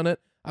Imperial Senate.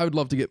 I would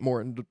love to get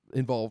more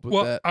involved with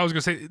Well, that. I was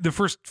gonna say the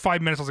first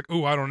 5 minutes, I was like,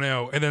 "Oh, I don't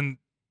know," and then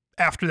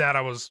after that,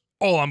 I was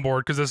all on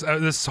board because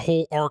this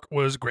whole arc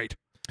was great.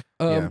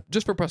 Yeah.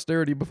 Just for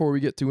posterity, before we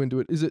get too into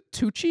it, is it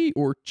Tucci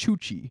or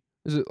Chuchi?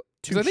 Is it?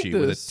 Because I think Tucci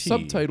with the a T.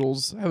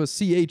 subtitles have a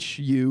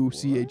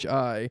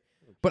CHI,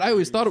 but I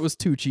always thought it was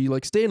Tucci,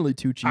 like Stanley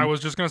Tucci. I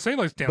was just gonna say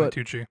like Stanley But-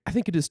 Tucci. I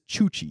think it is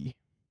Chuchi.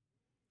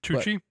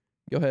 Tucci?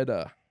 Go ahead,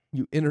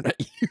 you internet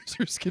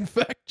users can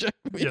fact check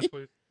me. Yes,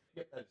 please.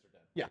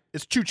 Yeah,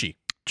 it's Chuchi.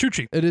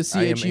 Chuchi. It is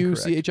I am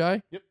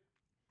CHUCHI.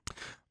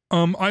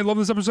 I love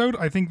this episode.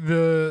 I think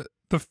the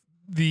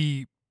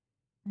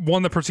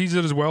one that precedes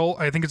it as well.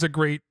 I think it's a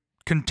great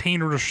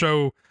container to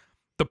show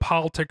the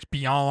politics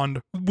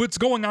beyond what's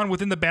going on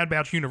within the Bad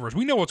Batch universe.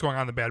 We know what's going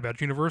on in the Bad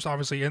Batch universe,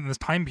 obviously in this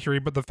time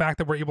period, but the fact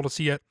that we're able to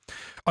see it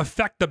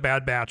affect the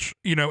Bad Batch,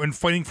 and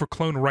fighting for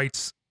clone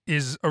rights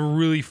is a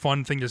really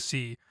fun thing to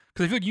see.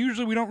 Because I feel like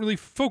usually we don't really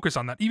focus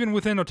on that, even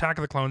within Attack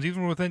of the Clones,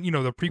 even within the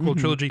prequel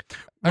trilogy.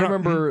 I We're not-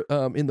 remember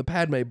in the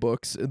Padme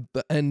books, at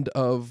the end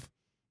of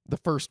the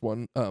first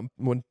one,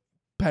 when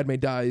Padme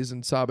dies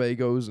and Sabe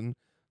goes and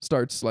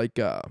starts like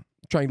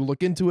trying to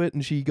look into it,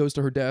 and she goes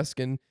to her desk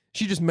and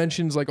she just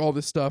mentions like all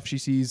this stuff. She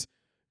sees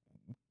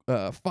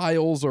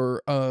files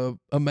or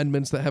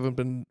amendments that haven't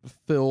been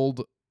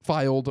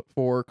filed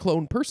for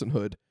clone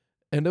personhood,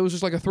 and it was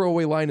just like a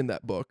throwaway line in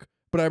that book.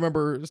 But I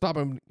remember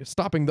stopping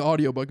the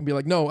audiobook and be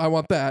like, no, I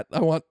want that. I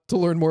want to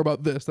learn more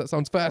about this. That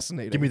sounds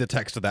fascinating. Give me the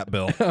text of that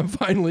bill. I'm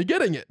finally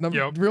getting it, and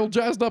I'm real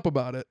jazzed up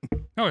about it.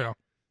 Oh yeah.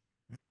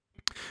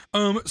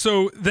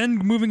 So then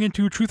moving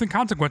into Truth and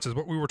Consequences,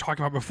 what we were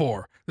talking about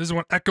before. This is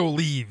when Echo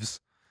leaves.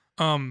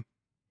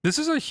 This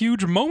is a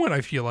huge moment, I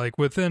feel like,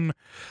 within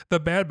the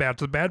Bad Batch.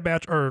 The Bad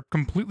Batch are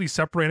completely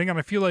separating, and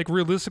I feel like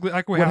realistically,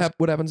 Echo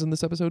what happens in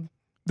this episode?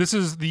 This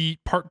is the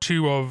part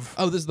 2 of...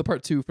 Oh, this is the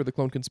part 2 for the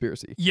clone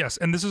conspiracy. Yes,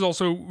 and this is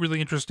also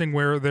really interesting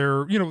where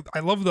they're,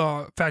 I love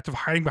the fact of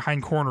hiding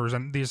behind corners,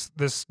 and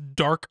this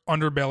dark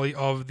underbelly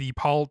of the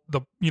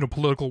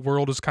political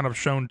world is kind of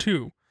shown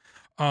too.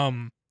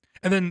 And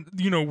then,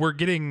 we're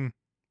getting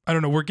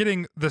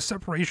the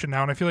separation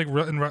now, and I feel like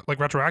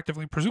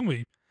retroactively,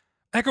 presumably,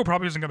 Echo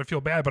probably isn't going to feel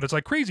bad, but it's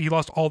like crazy. He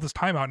lost all this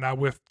time out now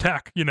with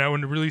Tech,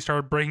 and really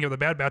started breaking up the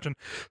Bad Batch. And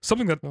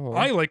something that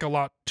I like a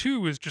lot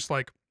too is just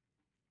like,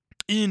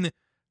 in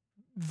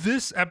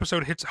this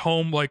episode hits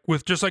home like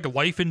with just like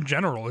life in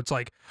general. It's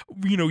like,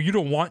 you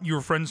don't want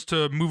your friends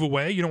to move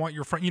away. You don't want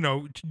your friend,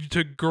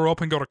 to grow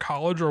up and go to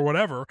college or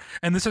whatever.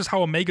 And this is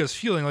how Omega's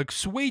feeling, like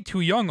way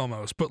too young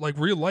almost, but like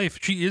real life,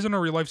 she is in a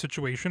real life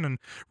situation and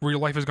real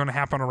life is going to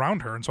happen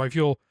around her. And so I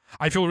feel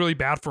really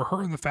bad for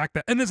her and the fact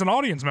that, and as an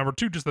audience member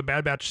too, just the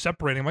Bad Batch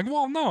separating. I'm like,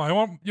 well, no, I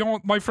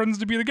want my friends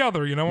to be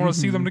together. I want to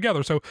see them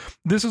together. So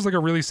this is like a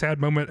really sad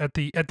moment at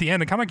the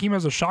end. It kind of came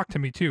as a shock to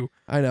me too.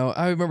 I know.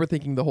 I remember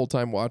thinking the whole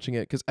time watching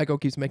it, because Echo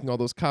keeps making all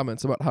those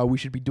comments about how we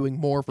should be doing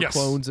more for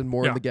clones and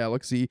more in the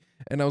galaxy.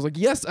 And I was like,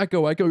 yes,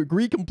 Echo, I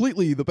agree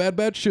completely. The Bad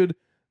Batch should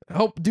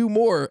help do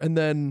more. And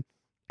then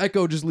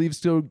Echo just leaves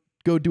to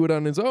go do it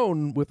on his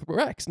own with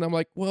Rex. And I'm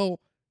like, well,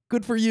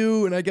 good for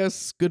you, and I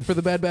guess good for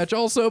the Bad Batch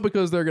also,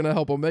 because they're going to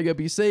help Omega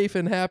be safe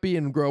and happy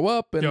and grow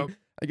up, and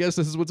I guess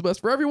this is what's best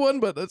for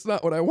everyone, but that's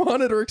not what I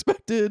wanted or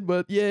expected,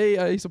 but yay,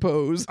 I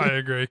suppose. I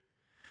agree.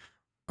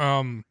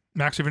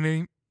 Max, you have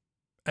any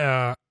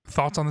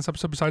thoughts on this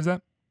episode besides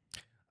that?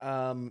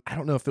 I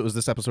don't know if it was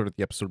this episode or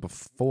the episode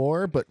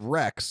before, but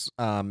Rex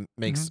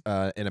makes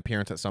an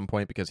appearance at some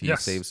point because he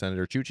saves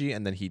Senator Chuchi,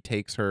 and then he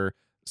takes her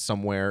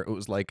somewhere. It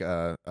was like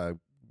a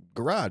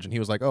garage, and he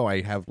was like, oh,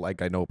 I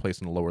know a place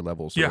in the lower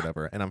levels or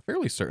whatever, and I'm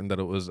fairly certain that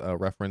it was a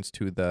reference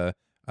to the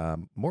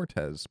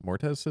Mortez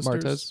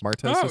sisters.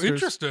 Oh,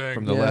 interesting.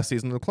 From the last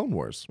season of the Clone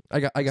Wars.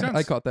 I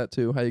caught that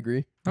too. I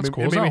agree. That's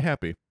cool. It made me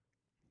happy.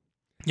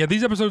 Yeah,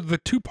 these episodes, the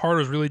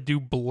two-parters really do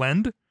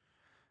blend.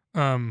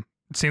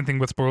 Same thing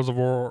with Spoils of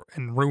War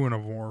and Ruins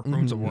of War.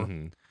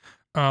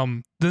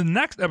 The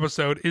next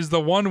episode is the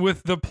one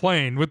with the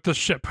plane, with the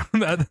ship.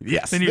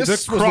 This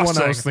was the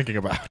one I was thinking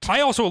about.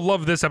 I also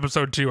love this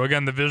episode too.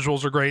 Again, the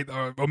visuals are great.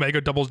 Omega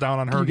doubles down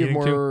on her. Can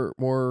you give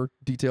more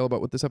detail about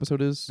what this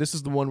episode is? This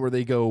is the one where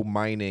they go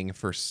mining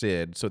for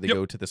Sid. So they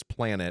go to this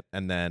planet,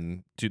 and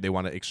then they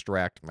want to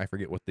extract, I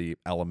forget what the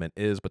element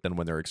is, but then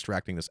when they're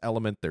extracting this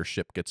element, their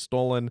ship gets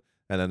stolen,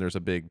 and then there's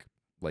a big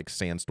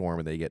sandstorm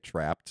and they get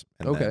trapped.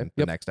 And then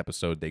the next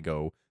episode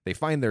they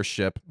find their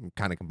ship. I'm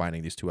kind of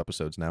combining these two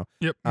episodes now.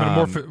 Yep.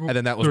 And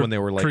then that was when they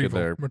were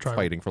they're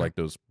fighting for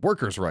those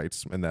workers'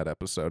 rights in that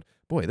episode.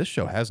 Boy, this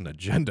show has an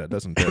agenda,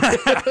 doesn't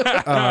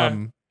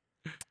it?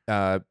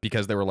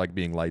 Because they were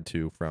being lied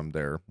to from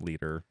their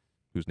leader,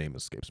 whose name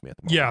escapes me at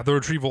the moment. Yeah, the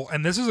retrieval.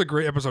 And this is a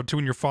great episode too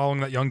when you're following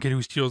that young kid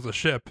who steals the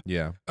ship.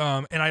 Yeah.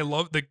 And I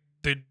love the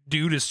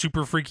dude is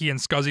super freaky and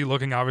scuzzy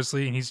looking,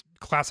 obviously, and he's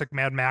classic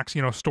Mad Max,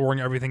 storing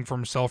everything for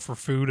himself for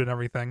food and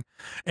everything.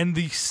 And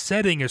the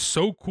setting is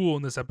so cool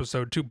in this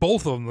episode too.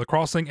 Both of them, the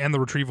crossing and the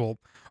retrieval.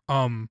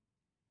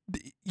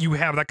 You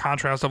have that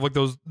contrast of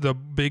the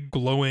big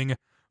glowing,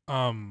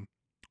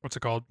 what's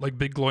it called?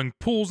 Big glowing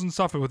pools and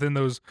stuff within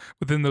those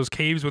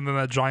caves, within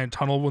that giant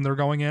tunnel when they're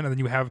going in, and then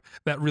you have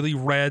that really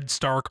red,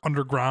 stark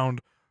underground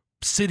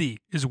city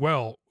as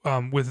well,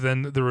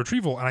 within the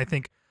retrieval. And I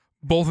think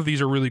both of these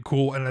are really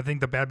cool, and I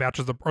think the Bad Batch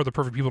are the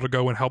perfect people to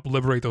go and help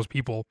liberate those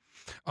people.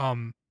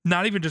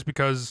 Not even just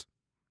because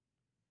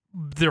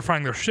they're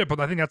finding their ship, but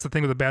I think that's the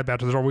thing with the Bad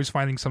Batch. They're always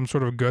finding some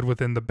sort of good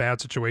within the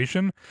bad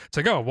situation. It's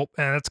like, oh, well,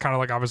 and that's kind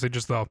of obviously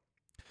just the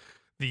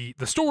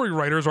story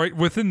writers, right,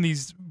 within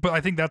these. But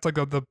I think that's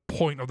the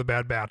point of the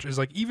Bad Batch is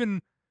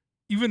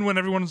even when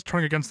everyone's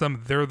turning against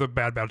them, they're the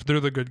Bad Batch. They're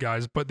the good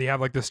guys, but they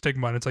have the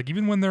stigma. And it's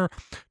even when they're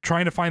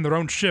trying to find their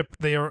own ship,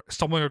 they are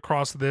stumbling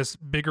across this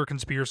bigger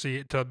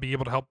conspiracy to be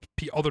able to help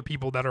other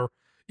people that are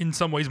in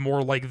some ways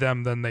more like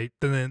them than they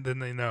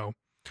know.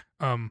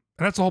 And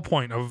that's the whole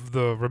point of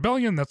the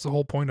rebellion. That's the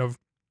whole point of,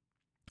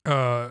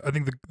 I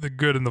think the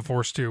good and the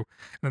Force too.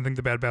 And I think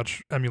the Bad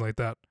Batch emulate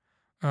that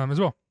as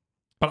well.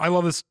 But I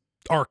love this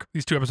arc,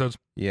 these two episodes.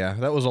 Yeah,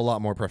 that was a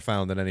lot more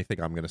profound than anything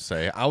I'm gonna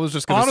say. I was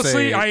just gonna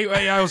say,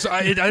 honestly,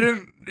 I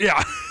didn't.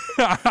 Yeah.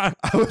 I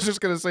was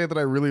just gonna say that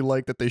I really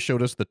like that they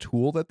showed us the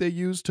tool that they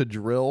use to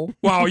drill.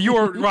 Wow,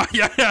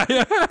 yeah.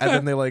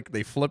 And then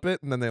they flip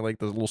it, and then the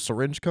little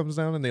syringe comes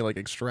down, and they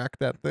extract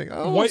that thing.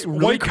 Oh, white it's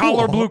really white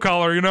collar, cool. blue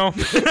collar, you know.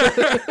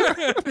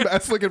 I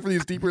was looking for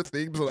these deeper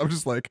themes, and I'm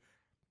just like,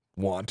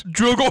 want.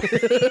 Drill goal.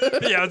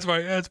 Yeah,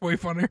 that's way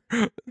funnier.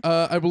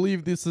 I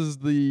believe this is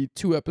the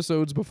 2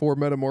 episodes before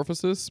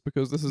Metamorphosis,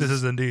 because this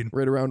is indeed.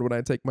 right around when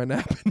I take my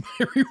nap in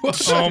my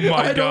rewatch. Oh my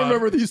I don't God.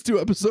 remember these 2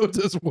 episodes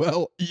as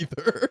well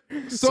either.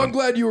 So I'm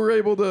glad you were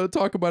able to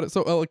talk about it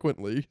so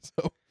eloquently.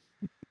 So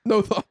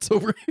no thoughts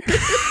over here.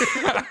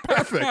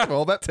 Perfect.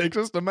 Well, that takes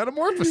us to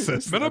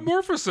Metamorphosis. then.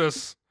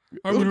 Metamorphosis. It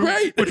was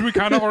great. Which we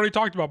kind of already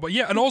talked about. But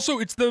yeah, and also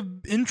it's the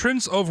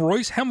entrance of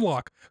Royce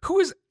Hemlock,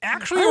 who is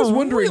actually I was a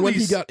wondering really when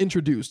he got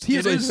introduced. He It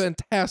is a is-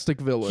 fantastic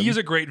villain. He is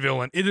a great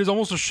villain. It is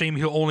almost a shame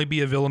he'll only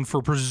be a villain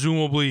for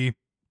presumably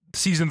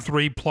season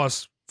 3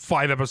 plus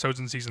 5 episodes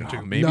in season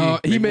 2. Maybe, No,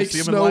 he maybe makes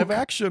we'll see him in live Snoke.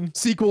 action.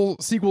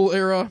 sequel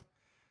era.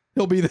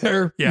 He'll be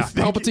there. Yeah.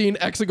 Palpatine,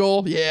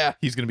 Exegol. Yeah.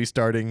 He's going to be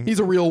starting. He's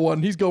a real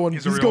one. He's going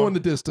He's a real going one.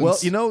 the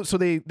distance. Well, so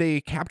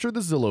they capture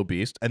the Zillow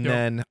Beast, and Yep.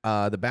 then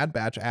the Bad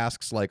Batch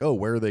asks oh,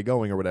 where are they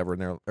going or whatever,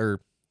 and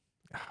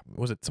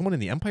was it someone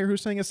in the Empire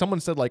who's saying it? Someone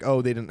said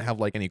oh, they didn't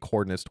have any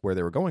coordinates to where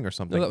they were going or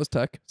something. No, that was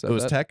Tech. It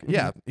was Tech. Mhm.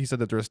 Yeah, he said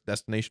that their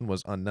destination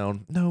was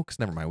unknown. No, because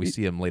never mind. We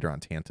see him later on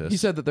Tantus. He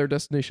said that their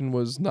destination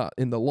was not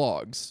in the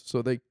logs.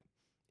 So they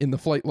in the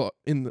flight log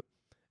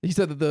he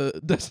said that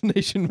the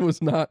destination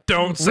was not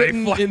Don't say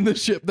written flight. in the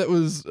ship that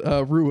was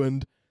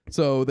ruined.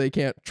 So they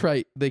can't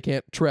track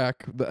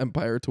the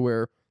Empire to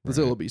where the Right.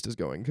 Zillow Beast is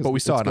going. 'Cause but we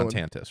saw it's it on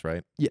going- Tantus,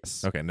 right?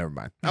 Yes. Okay, never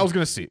mind. I was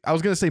gonna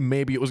say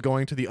maybe it was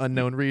going to the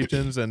unknown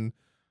regions, and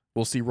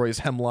we'll see Royce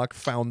Hemlock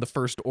found the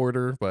First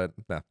Order, but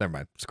never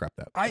mind. Scrap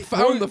that. I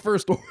Found the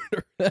First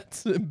Order.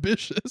 That's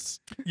ambitious.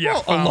 yeah,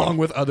 Well, found- along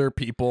with other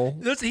people,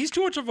 he's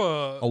too much of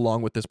a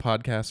along with this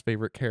podcast's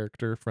favorite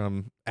character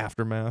from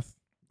Aftermath,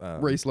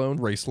 Ray Sloan,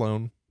 Ray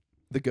Sloan.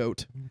 the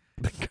goat.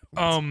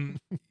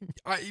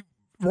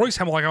 Royce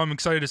Hemlock. I'm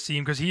excited to see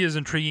him because he is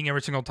intriguing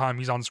every single time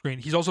he's on screen.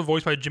 He's also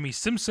voiced by Jimmy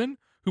Simpson,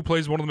 who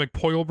plays one of the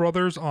McPoyle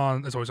brothers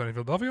on It's Always Sunny in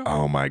Philadelphia.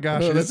 Oh my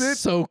gosh, Oh, is that's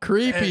it? so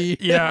creepy.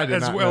 Yeah, I did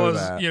as not well know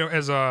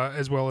as that.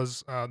 as well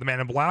as the Man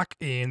in Black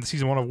in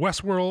season 1 of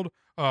Westworld,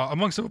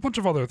 amongst a bunch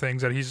of other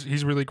things that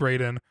he's really great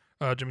in.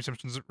 Jimmy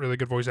Simpson's a really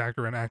good voice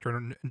actor and actor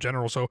in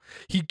general. So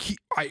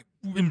I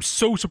am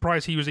so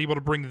surprised he was able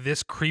to bring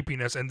this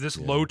creepiness and this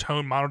low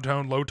tone,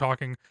 monotone, low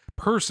talking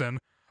person,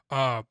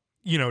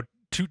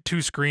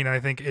 to screen. And I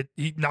think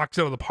he knocks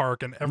it out of the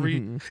park. And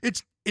Mhm.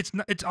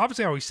 it's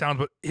obviously how he sounds,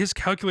 but his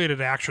calculated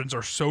actions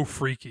are so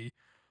freaky.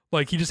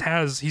 Like he's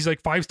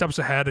like 5 steps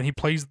ahead, and he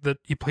plays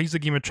the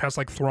game of chess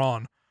like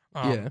Thrawn.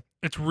 Yeah.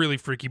 It's really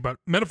freaky, but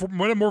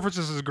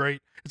Metamorphosis is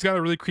great. It's got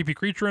a really creepy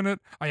creature in it.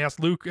 I asked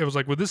Luke, it was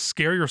like, would this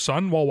scare your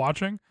son while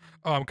watching?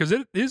 Because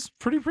it is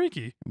pretty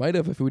freaky. Might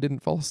have if we didn't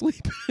fall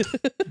asleep.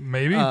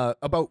 Maybe.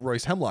 About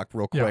Royce Hemlock,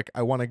 real Yeah. quick,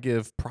 I want to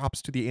give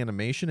props to the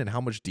animation and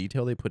how much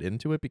detail they put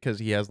into it, because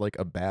he has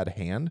a bad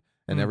hand,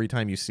 and Mm. every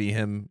time you see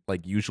him,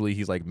 usually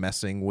he's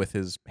messing with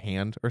his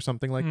hand or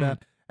something like Mm.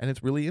 that, and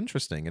it's really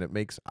interesting, and it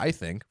makes, I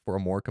think, for a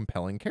more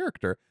compelling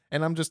character.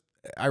 And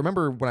I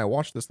remember when I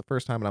watched this the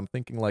first time, and I'm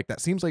thinking that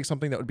seems like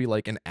something that would be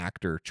an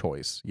actor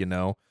choice,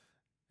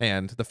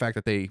 And the fact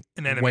that they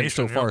In went animation,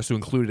 so yeah. far as to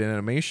include it in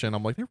animation,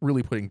 I'm like, they're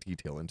really putting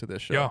detail into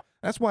this show. Yeah.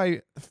 That's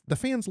why the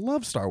fans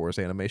love Star Wars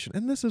animation,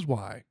 and this is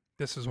why.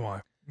 This is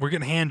why we're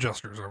getting hand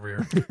gestures over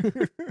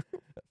here.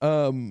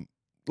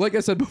 Like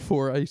I said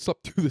before, I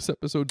slept through this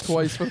episode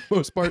twice for the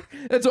most part,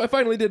 and so I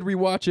finally did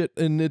rewatch it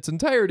in its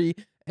entirety,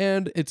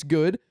 and it's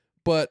good.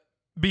 But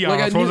Be Like,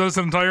 I honest, was knew- this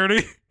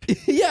entirety?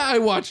 yeah, I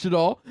watched it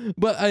all,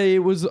 but I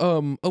was a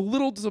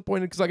little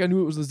disappointed because I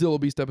knew it was the Zillow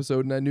Beast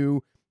episode, and I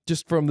knew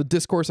just from the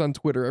discourse on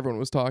Twitter, everyone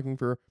was talking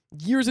for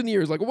years and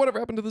years, whatever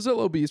happened to the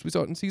Zillow Beast? We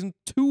saw it in season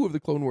 2 of the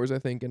Clone Wars, I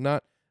think, and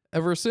not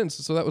ever since.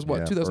 So that was Yeah,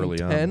 early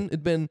 2010.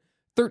 It'd been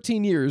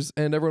 13 years,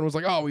 and everyone was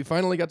like, "Oh, we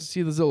finally got to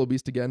see the Zillow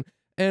Beast again."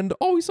 And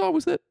all we saw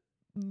was that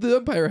the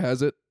Empire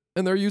has it,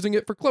 and they're using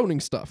it for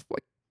cloning stuff.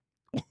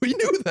 We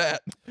knew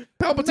that.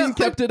 Palpatine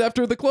kept it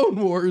after the Clone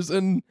Wars,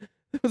 and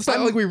it's not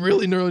like we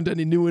really learned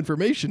any new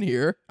information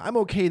here. I'm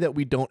okay that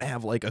we don't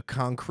have a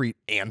concrete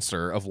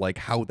answer of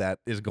how that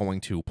is going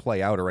to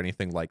play out or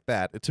anything like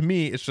that. To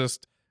me, it's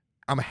just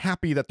I'm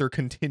happy that they're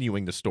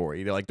continuing the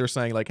story. They're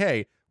saying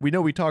hey, we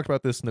know we talked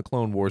about this in the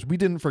Clone Wars. We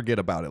didn't forget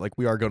about it.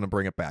 We are going to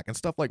bring it back, and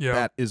stuff like Yeah.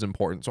 that is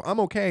important. So I'm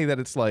okay that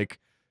it's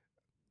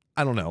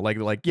I don't know,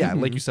 yeah,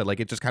 like you said,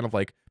 it just kind of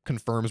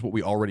confirms what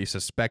we already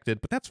suspected.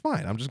 But that's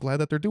fine. I'm just glad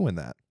that they're doing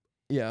that.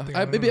 Yeah, think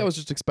I maybe know. I was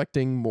just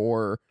expecting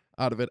more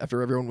out of it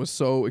after everyone was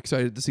so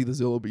excited to see the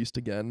Zillow Beast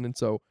again, and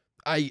so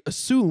I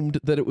assumed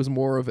that it was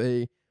more of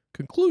a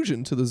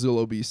conclusion to the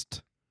Zillow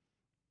Beast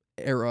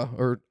era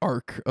or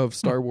arc of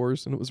Star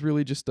Wars, and it was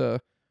really just a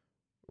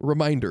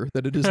reminder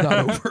that it is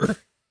not over.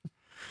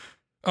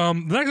 The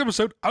next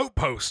episode,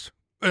 Outpost,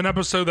 an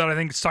episode that I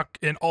think stuck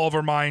in all of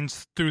our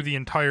minds through the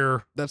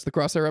entire. That's the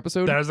Crosshair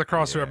episode. That is the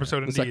Crosshair Yeah, episode.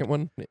 the Indeed. second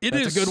one. It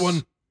That's is a good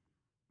one.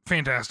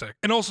 fantastic.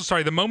 And also,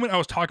 sorry, the moment I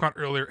was talking about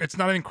earlier, it's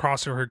not even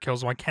Crosshair who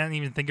kills him. I can't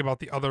even think about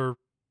the other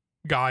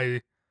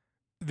guy,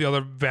 the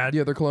other bad. The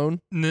other clone?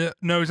 No,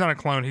 he's not a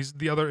clone. He's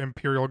the other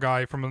Imperial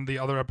guy from the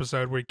other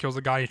episode where he kills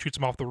the guy and shoots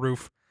him off the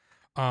roof.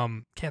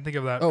 Can't think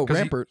of that. Oh, 'cause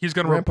Rampart. He's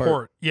going to Rampart.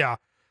 report. Yeah,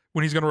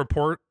 when he's going to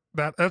report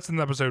that. That's in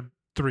episode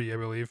 3, I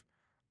believe.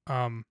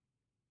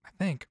 I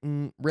think.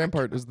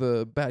 Rampart is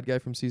the bad guy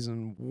from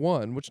season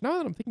 1, which now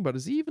that I'm thinking about,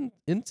 is he even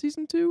in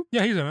season 2?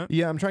 Yeah, he's in it.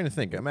 Yeah, I'm trying to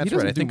think. That's doesn't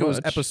right. I do think it was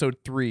much. episode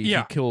 3. Yeah.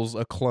 He kills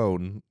a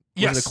clone.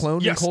 Yes. Was it a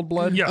clone yes. in Cold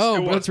Blood? Yes. Oh, it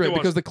was, that's right, it was.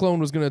 because the clone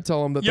was going to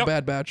tell him that Yep. the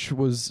Bad Batch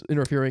was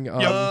interfering.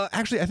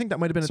 Actually, I think that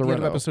might have been at the end of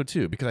Sereno. episode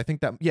 2 because I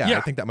think that. Yeah.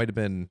 I think that might have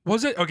been.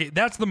 Was it? Okay,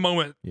 that's the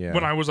moment Yeah.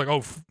 when I was like,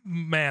 oh,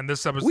 man,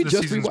 this episode, we this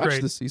just season's rewatched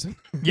great. this season.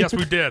 Yes,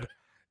 we did.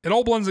 It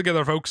all blends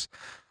together, folks.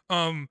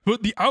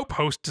 But the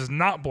Outpost does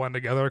not blend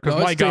together because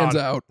No, my it stands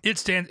God, out.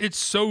 it's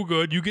so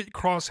good. You get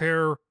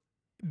Crosshair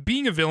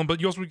being a villain,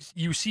 but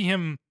you see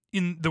him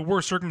in the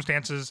worst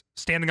circumstances,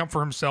 standing up for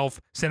himself,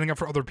 standing up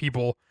for other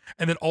people,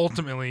 and then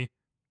ultimately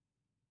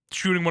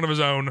shooting one of his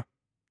own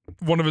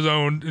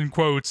in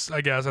quotes,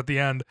 I guess, at the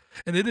end.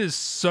 And it is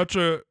such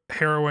a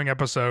harrowing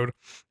episode.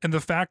 And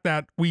the fact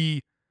that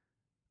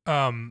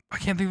I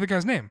can't think of the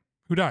guy's name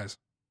who dies.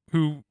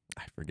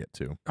 I forget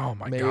too. Oh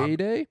my God.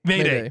 Mayday?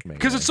 Mayday.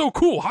 Because it's so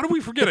cool. How do we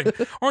forget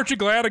it? Aren't you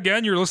glad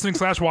again you're listening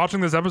 / watching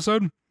this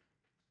episode?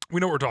 We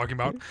know what we're talking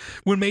about.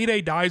 When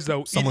Mayday dies,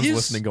 though, Someone's it is,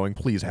 listening, going,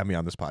 "Please have me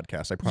on this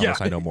podcast. I promise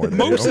Yeah. I know more than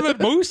most you." of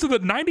the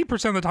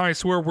 90% of the time, I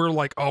swear we're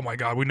like, oh my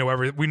God, we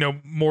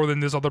know more than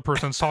this other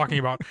person's talking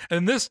about.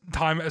 And this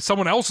time,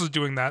 someone else is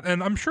doing that,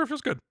 and I'm sure it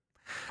feels good.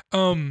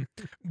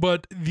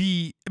 But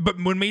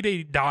when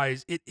Mayday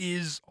dies, it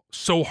is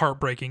so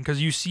heartbreaking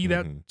because you see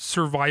that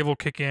survival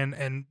kick in,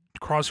 and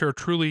Crosshair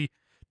truly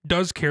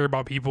does care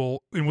about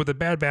people. And with the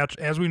Bad Batch,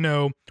 as we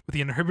know, with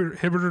the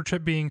inhibitor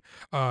chip being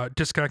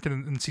disconnected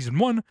in season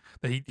 1,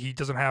 that he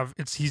doesn't have,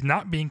 he's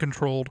not being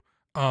controlled.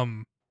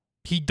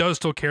 He does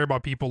still care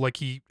about people like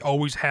he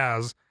always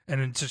has,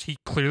 and it's just he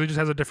clearly just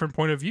has a different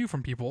point of view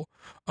from people.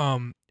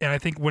 And I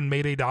think when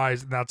Mayday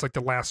dies, and that's like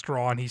the last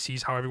straw, and he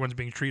sees how everyone's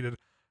being treated.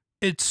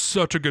 It's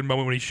such a good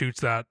moment when he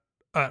shoots that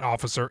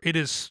officer. It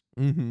is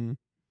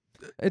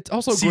It's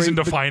also season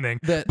great defining.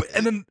 that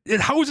And then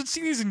how is it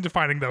season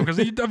defining though? Because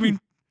I mean,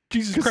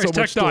 Jesus 'cause Christ, so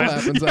Tech much still dies.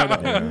 happens. I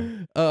Yeah.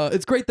 know.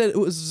 It's great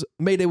that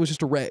Mayday was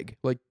just a reg.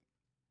 Like,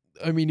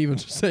 I mean, even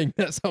just saying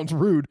that sounds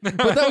rude, but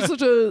that was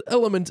such a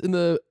element in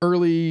the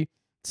early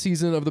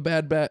season of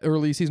the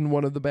early season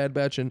 1 of the Bad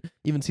Batch, and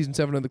even season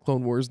 7 of the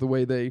Clone Wars. The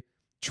way they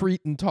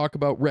treat and talk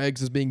about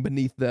regs as being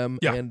beneath them,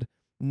 Yeah. and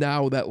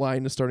now that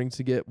line is starting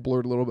to get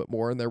blurred a little bit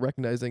more, and they're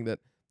recognizing that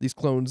these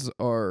clones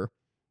are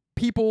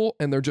people,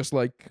 and they're just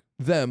like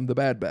them, the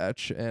Bad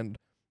Batch, and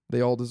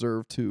they all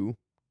deserve to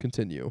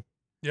continue.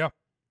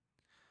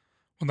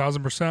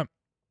 1000%.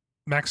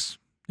 Max,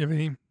 you have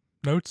any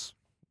notes?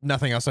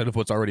 Nothing outside of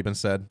what's already been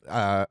said.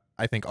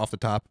 I think off the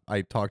top,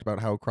 I talked about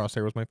how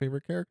Crosshair was my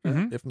favorite character.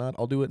 Mhm. If not,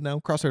 I'll do it now.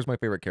 Crosshair is my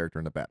favorite character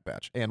in the Bad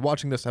Batch. And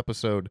watching this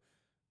episode,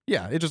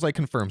 yeah, it just like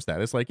confirms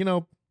that. It's like,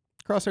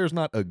 Crosshair's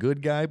not a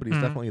good guy, but he's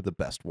Mhm. definitely the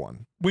best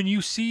one. When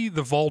you see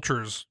the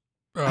vultures,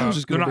 I was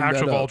just they're gonna not bring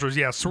actual that up. vultures.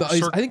 Yeah, The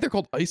ice- I think they're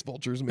called ice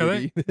vultures, are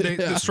maybe.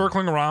 they're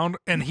circling around,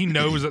 and he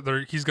knows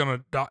that he's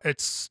gonna die.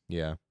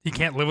 Yeah. He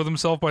can't live with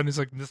himself, but he's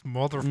like, this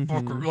motherfucker.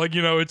 Mhm. Like,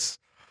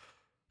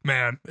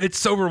 it's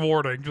so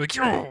rewarding. You're like,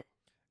 yo,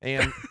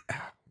 And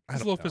I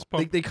Just a don't little know. fist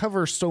bump. They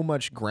cover so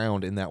much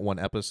ground in that one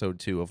episode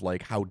too, of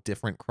like how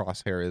different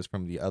Crosshair is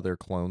from the other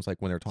clones.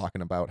 Like when they're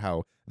talking about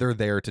how they're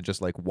there to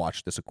just like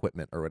watch this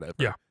equipment or whatever.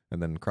 Yeah.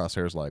 And then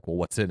Crosshair's like, "Well,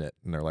 what's in it?"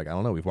 And they're like, "I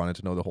don't know. We've wanted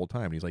to know the whole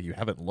time." And he's like, "You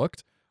haven't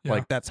looked?" Yeah.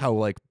 Like that's how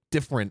like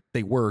different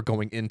they were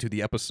going into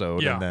the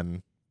episode. Yeah. And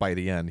then by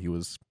the end, he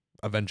was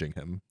avenging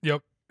him.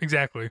 Yep,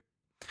 exactly.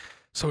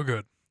 So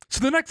good.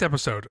 So the next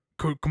episode,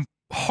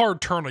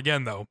 hard turn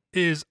again though,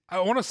 is I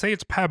want to say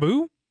it's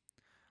Pabu.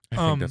 I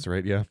think that's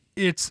right. Yeah.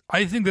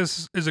 I think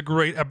this is a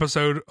great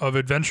episode of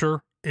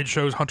adventure. It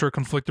shows Hunter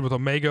conflicted with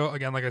Omega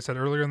again, like I said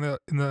earlier in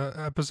the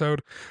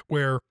episode,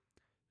 where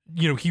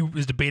he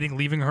was debating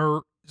leaving her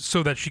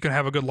so that she can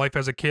have a good life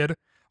as a kid.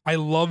 I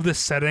love this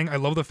setting. I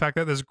love the fact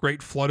that this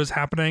great flood is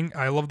happening.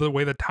 I love the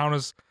way the town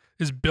is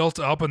built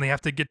up and they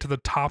have to get to the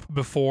top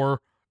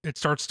before it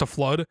starts to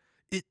flood.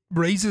 It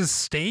raises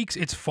stakes.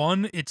 It's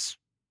fun. It's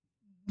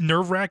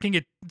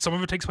nerve-wracking. Some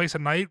of it takes place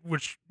at night,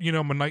 which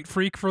I'm a night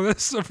freak for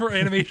this for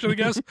animation, I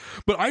guess.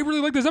 But I really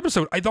like this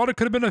episode. I thought it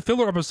could have been a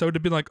filler episode to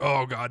be like,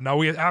 oh god,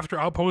 now after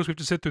Outpost we have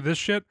to sit through this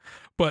shit.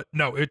 But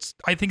no,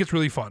 I think it's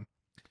really fun.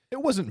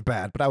 It wasn't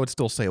bad, but I would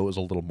still say it was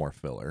a little more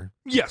filler.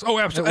 Yes, oh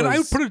absolutely. And I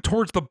would put it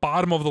towards the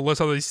bottom of the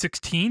list out of these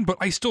 16, but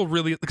I still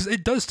really, because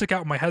it does stick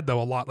out in my head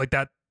though a lot, like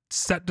that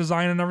set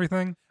design and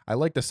everything. I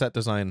like the set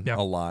design Yeah.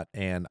 a lot,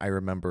 and I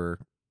remember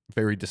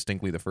very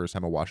distinctly the first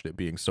time I watched it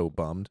being so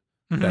bummed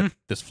Mhm. that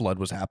this flood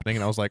was happening,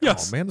 and I was like,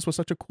 Yes. "Oh man, this was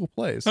such a cool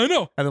place." I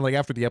know. And then like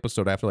after the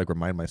episode, I have to like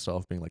remind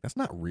myself, being like, "That's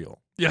not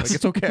real. Yes. Like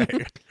it's okay."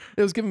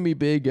 It was giving me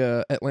big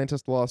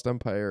Atlantis: The Lost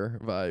Empire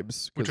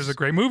vibes, Which is 'cause a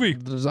great movie.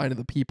 the design of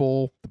the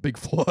people, the big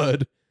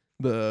flood.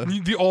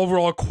 the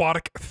overall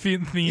aquatic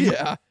theme.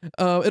 Yeah.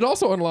 It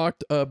also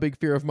unlocked a big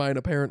fear of mine,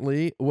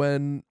 apparently,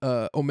 when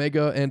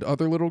Omega and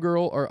other little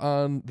girl are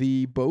on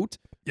the boat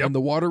and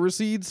the water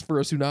recedes for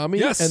a tsunami.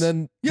 Yes. And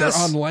then they're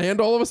on land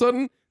all of a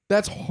sudden.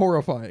 That's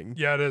horrifying.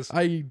 Yeah, it is.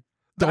 I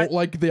don't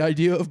like the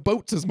idea of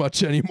boats as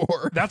much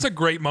anymore. That's a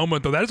great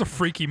moment, though. That is a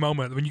freaky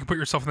moment when you can put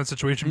yourself in that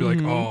situation and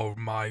be like, oh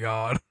my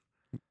God.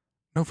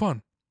 No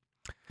fun.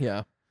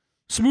 Yeah.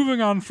 So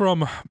moving on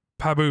from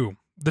Pabu,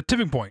 the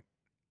tipping point.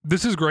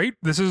 This is great.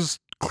 This is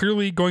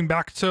clearly going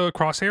back to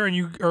Crosshair, and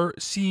you are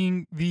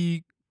seeing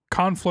the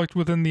conflict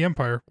within the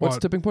Empire. What's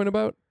tipping point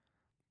about?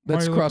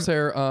 That's Why are you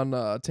Crosshair on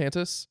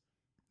Tantus.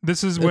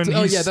 This is when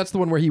that's the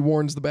one where he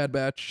warns the Bad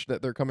Batch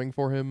that they're coming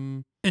for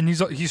him. And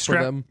he's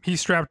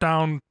strapped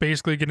down,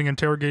 basically getting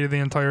interrogated the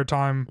entire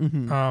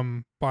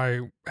time by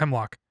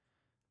Hemlock.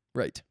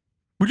 Right.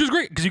 Which is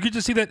great, because you get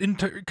to see that,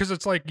 because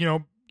it's like,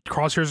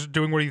 Crosshair's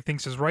doing what he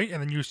thinks is right,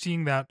 and then you're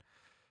seeing that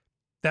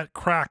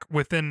crack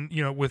within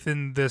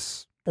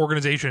this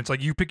organization. It's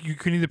like you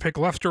can either pick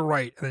left or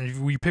right, and then if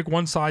we pick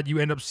one side, you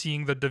end up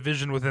seeing the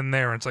division within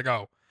there, and it's like,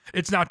 oh,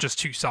 it's not just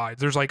two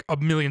sides. There's like a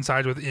million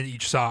sides within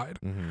each side.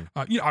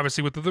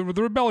 Obviously with the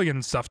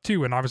rebellion stuff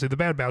too, and obviously the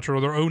Bad Batch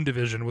are their own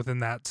division within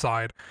that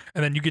side,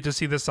 and then you get to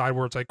see this side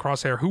where it's like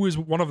Crosshair, who is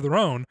one of their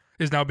own,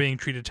 is now being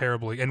treated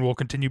terribly, and will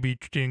continue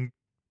getting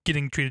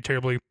treated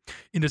terribly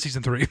into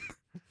season 3.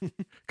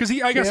 Because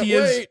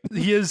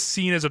he is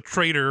seen as a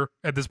traitor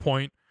at this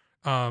point.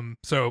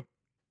 So,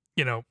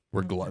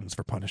 we're gluttons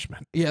for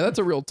punishment. Yeah, that's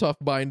a real tough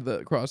bind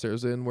that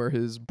Crosshair's in, where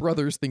his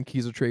brothers think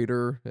he's a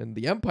traitor, and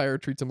the Empire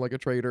treats him like a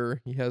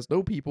traitor. He has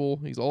no people.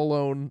 He's all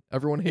alone.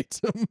 Everyone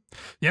hates him.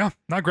 Yeah,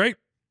 not great.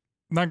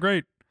 Not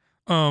great.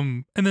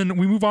 And then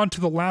we move on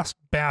to the last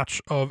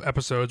batch of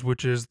episodes,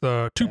 which is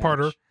the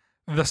two-parter.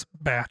 This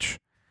batch.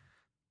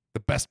 The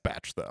best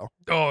batch, though.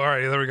 Oh, all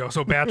right, there we go.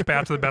 So batch,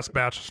 the best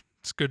batch.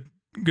 It's good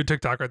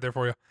TikTok right there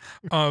for you.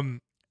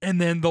 And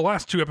then the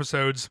last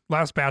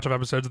batch of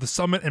episodes, the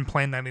Summit and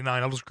Plan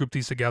 99. I'll just group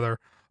these together.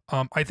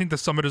 I think the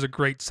Summit is a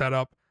great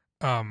setup.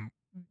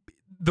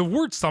 The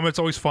word Summit's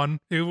always fun.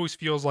 It always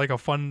feels like a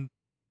fun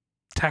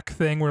tech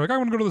thing where like, I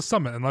want to go to the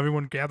Summit, and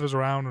everyone gathers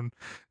around and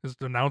is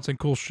announcing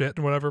cool shit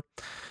and whatever.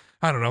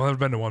 I don't know. I've never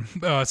been to one.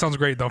 It sounds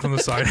great though from the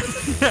side.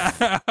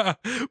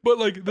 But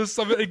like the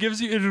Summit, it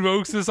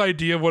invokes this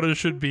idea of what it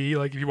should be.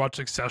 Like if you watch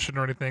Succession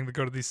or anything, they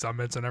go to these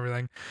summits and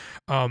everything.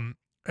 And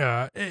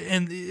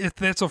if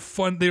that's a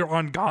fun, they're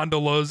on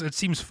gondolas. It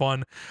seems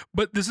fun,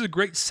 but this is a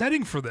great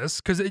setting for this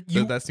because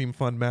Did that seem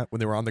fun, Matt? When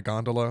they were on the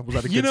gondola, was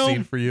that a good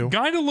scene for you?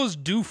 Gondolas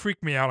do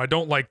freak me out. I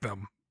don't like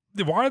them.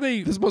 Why are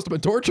they? This must have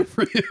been torture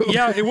for you.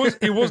 Yeah, it was.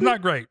 It was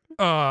not great.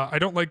 I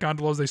don't like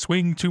gondolas. They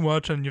swing too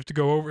much, and you have to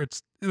go over.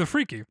 They're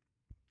freaky.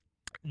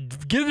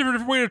 Get a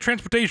different way of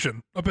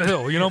transportation up a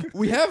hill.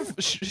 We have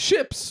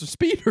ships,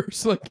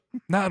 speeders, like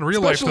not in real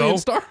life though.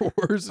 Especially in Star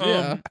Wars.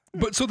 Yeah.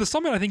 But so the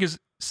Summit, I think, is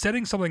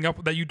setting something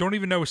up that you don't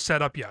even know is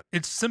set up yet.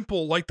 It's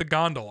simple, like the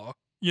gondola,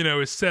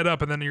 is set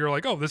up, and then you're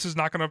like, oh, this is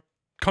not going to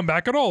come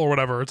back at all or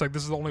whatever. It's like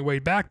this is the only way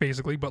back,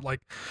 basically, but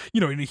like,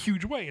 in a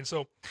huge way. And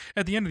so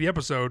at the end of the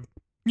episode,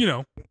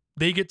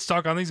 they get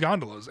stuck on these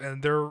gondolas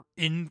and they're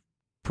in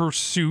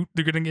pursuit.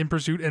 They're getting in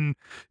pursuit, and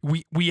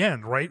we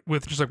end right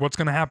with just like what's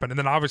going to happen. And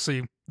then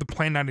obviously the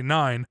Plan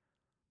 99,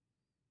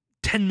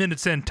 10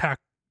 minutes in, Tech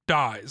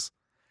dies.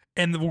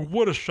 And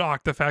what a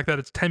shock, the fact that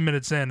it's 10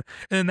 minutes in.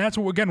 And that's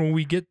when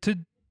we get to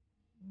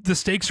the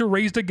stakes are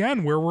raised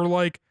again, where we're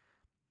like,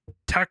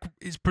 Tech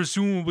is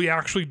presumably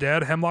actually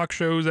dead. Hemlock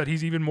shows that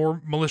he's even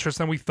more malicious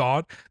than we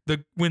thought.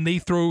 When they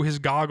throw his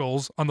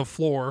goggles on the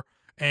floor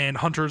and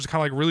Hunter's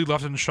kind of like really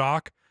left in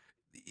shock,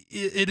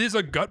 it is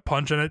a gut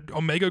punch, and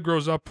Omega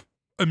grows up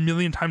a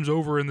million times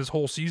over in this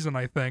whole season,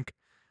 I think.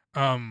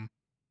 And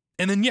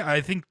then,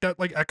 I think that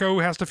like Echo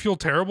has to feel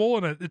terrible,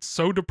 and it's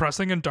so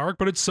depressing and dark,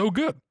 but it's so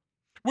good.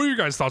 What are your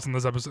guys' thoughts on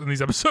this episode? In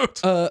these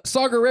episodes? Saw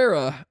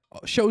Gerrera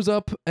shows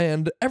up,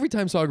 and every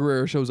time Saw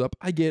Gerrera shows up,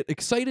 I get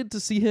excited to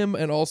see him,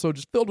 and also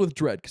just filled with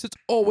dread because it's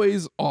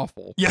always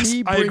awful. Yes,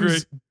 he brings I agree.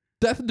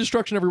 Death and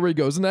destruction everywhere he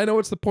goes, and I know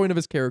it's the point of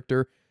his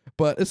character,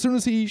 but as soon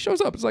as he shows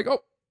up, it's like,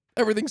 oh,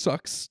 everything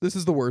sucks. This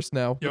is the worst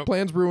now. Yep. The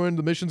plan's ruined.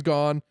 The mission's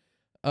gone.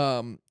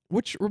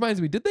 Which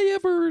reminds me, did they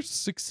ever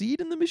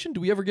succeed in the mission?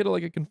 Do we ever get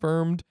a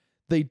confirmed?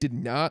 They did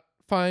not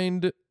track.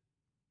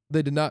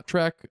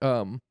 I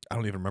don't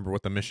even remember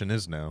what the mission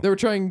is now. They were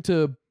trying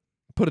to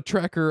put a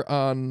tracker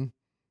on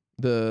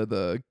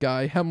the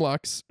guy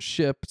Hemlock's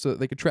ship so that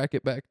they could track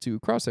it back to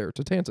Crosshair,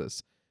 to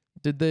Tantus.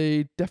 Did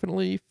they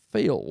definitely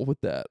fail with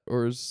that?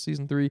 Or is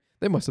season 3?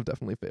 They must have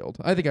definitely failed.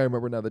 I think I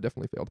remember now they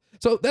definitely failed.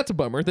 So that's a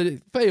bummer that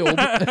it failed.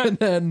 And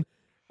then,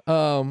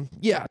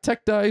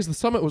 Tech dies. The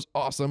Summit was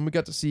awesome. We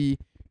got to see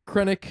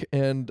Krennic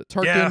and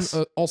Tarkin. Yes.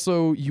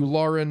 Also,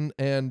 Yularen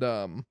and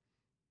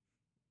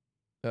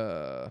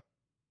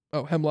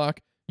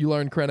Hemlock.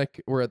 Yularen and Krennic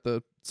were at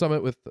the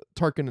Summit with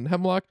Tarkin and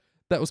Hemlock.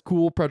 That was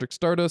cool. Project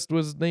Stardust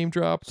was name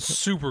dropped.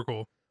 Super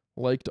cool.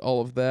 Liked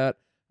all of that.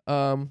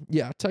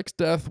 Tech's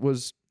death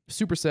was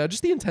super sad.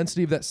 Just the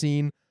intensity of that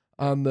scene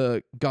on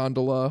the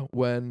gondola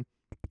when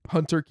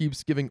Hunter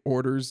keeps giving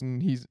orders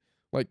and he's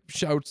like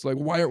shouts like,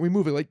 "Why aren't we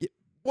moving? Like,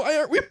 why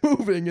aren't we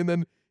moving?" And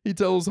then he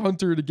tells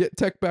Hunter to get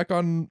Tech back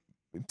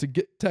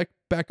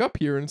up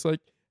here, and it's like,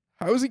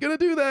 how is he gonna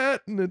do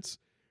that? And it's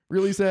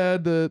really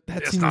sad. That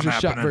It's scene not was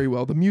just shot happening. very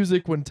well. The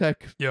music when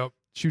Tech Yep.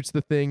 shoots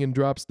the thing and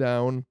drops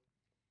down,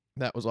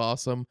 that was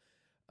awesome.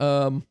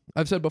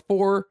 I've said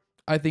before,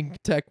 I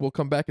think Tech will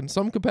come back in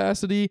some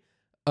capacity.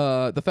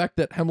 The fact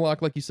that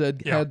Hemlock, like you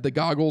said, Yeah. had the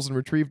goggles and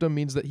retrieved them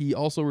means that he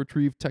also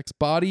retrieved Tech's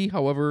body,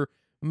 however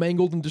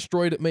mangled and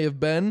destroyed it may have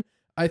been.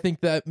 I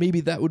think that maybe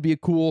that would be a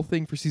cool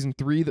thing for season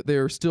 3, that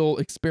they're still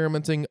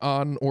experimenting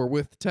on or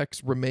with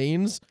Tech's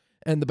remains,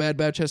 and the Bad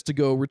Batch has to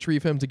go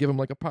retrieve him to give him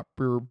like a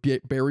proper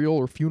burial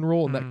or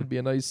funeral, and that could be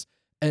a nice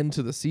end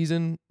to the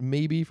season,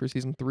 maybe for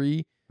season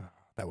 3.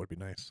 That would be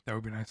nice. That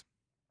would be nice.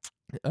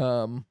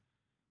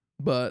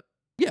 But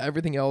yeah,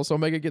 everything else,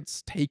 Omega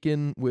gets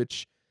taken,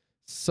 which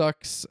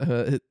sucks.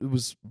 It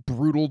was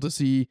brutal to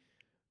see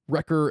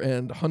Wrecker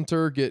and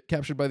Hunter get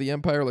captured by the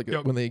Empire, like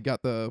Yep. when they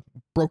got the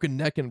broken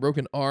neck and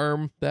broken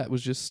arm. That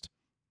was just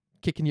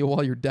kicking you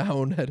while you're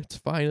down at its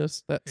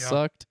finest. That Yeah.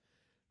 sucked.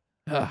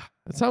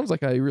 It sounds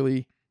like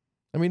it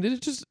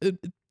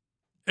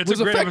It's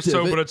was a great effective.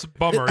 episode, but it's a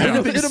bummer. I yeah.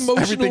 know. It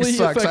emotionally everything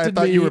sucks. I affected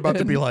thought you me were about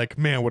to be and- like,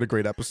 man, what a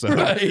great episode.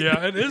 Right.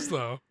 Yeah, it is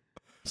though.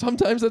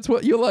 Sometimes that's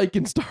what you like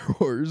in Star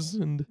Wars,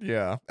 and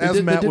Yeah. They As did-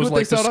 they Matt did was what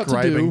they like set out to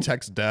describing do.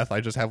 Tech's death,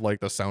 I just have like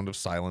the sound of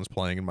silence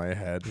playing in my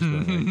head.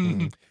 Just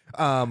being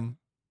like,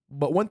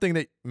 But one thing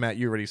that Matt,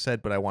 you already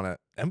said, but I want to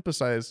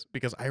emphasize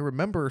because I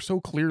remember so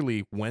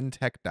clearly when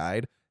Tech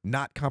died,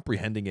 not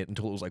comprehending it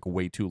until it was like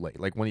way too late.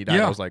 Like when he died,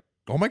 Yeah. I was like,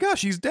 oh my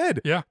gosh, he's dead.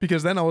 Yeah.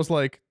 Because then I was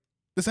like,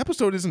 this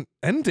episode isn't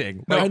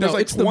ending. No, Like, I there's know,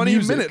 like it's the 20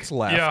 music. minutes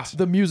left. Yeah.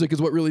 the music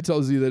is what really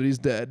tells you that he's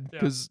dead. Yeah.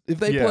 Because if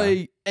they Yeah.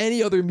 play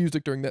any other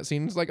music during that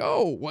scene, it's like,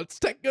 oh, what's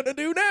Tech gonna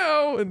do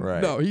now? And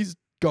Right. no, he's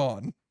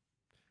gone.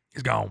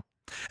 He's gone.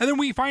 And then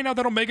we find out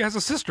that Omega has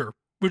a sister,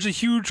 which is a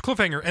huge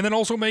cliffhanger. And then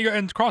also Omega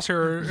and Crosshair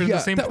are in Yeah, the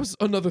same. that was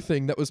another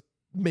thing that was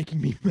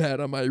making me mad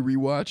on my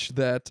rewatch.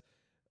 That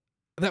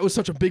was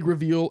such a big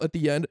reveal at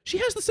the end. She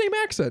has the same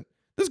accent.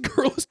 This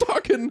girl is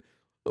talking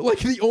like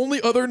the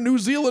only other New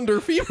Zealander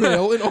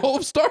female in all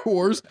of Star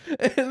Wars,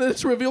 and then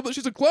it's revealed that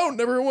she's a clone,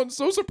 and everyone's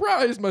so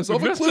surprised,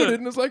 myself We missed included, it.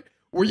 and it's like,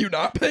 were you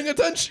not paying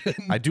attention?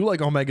 I do like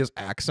Omega's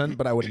accent,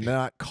 but I would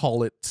not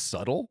call it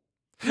subtle.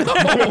 No,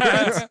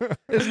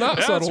 it's not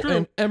Yeah, subtle. it's true.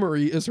 And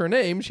Emery is her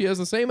name. She has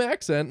the same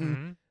accent, and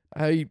Mhm.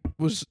 I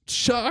was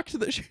shocked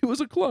that she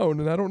was a clone,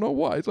 and I don't know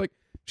why. It's like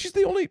she's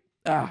the only.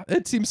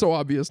 It seems so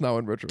obvious now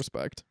in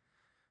retrospect.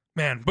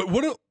 Man, but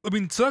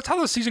so that's how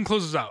the season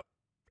closes out.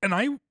 And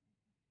I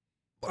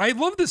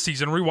love this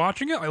season.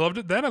 Rewatching it, I loved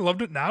it then, I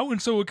loved it now.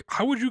 And so, like,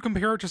 how would you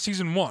compare it to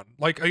season 1?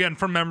 Like, again,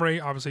 from memory,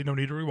 obviously, no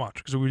need to rewatch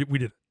because we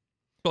did it.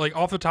 But like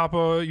off the top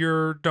of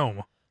your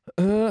dome,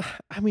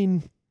 I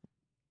mean,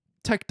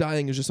 Tech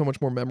dying is just so much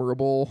more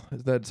memorable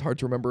that it's hard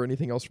to remember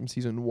anything else from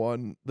season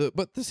 1.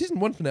 But the season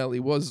 1 finale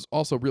was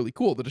also really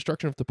cool. The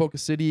destruction of Topoka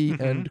City Mhm.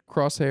 and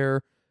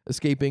Crosshair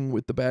escaping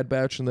with the Bad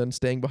Batch and then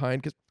staying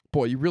behind. Because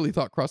boy, you really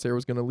thought Crosshair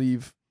was going to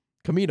leave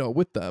Kamino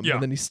with them, Yeah.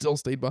 and then he still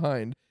stayed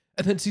behind.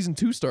 And then season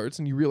 2 starts,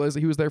 and you realize that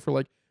he was there for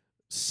like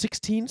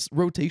 16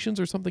 rotations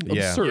or something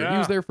Yeah. absurd. He Yeah.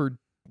 was there for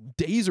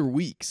days or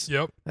weeks.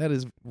 yep. That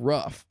is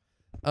rough.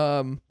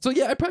 So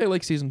yeah, I probably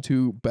like season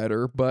 2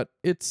 better, but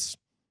it's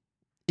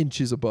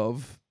inches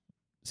above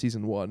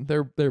season 1.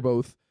 They're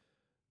both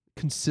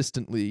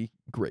consistently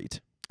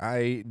great.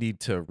 I need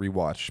to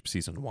rewatch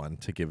season 1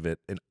 to give it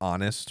an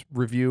honest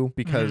review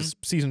because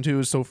season 2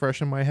 is so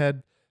fresh in my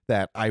head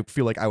that I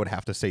feel like I would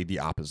have to say the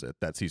opposite,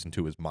 that season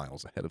 2 is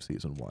miles ahead of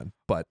season 1.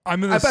 But I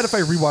bet if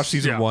I rewatch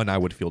season 1, I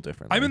would feel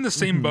differently. I'm in the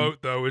same Mhm. boat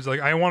though. Is like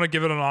I want to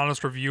give it an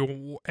honest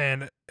review,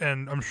 and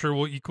I'm sure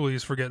we'll equally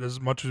forget as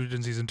much as we did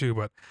in season 2.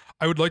 But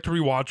I would like to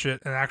rewatch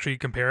it and actually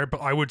compare it.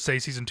 But I would say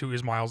season 2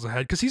 is miles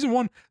ahead because season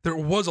 1 there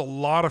was a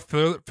lot of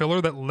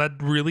filler that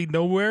led really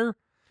nowhere,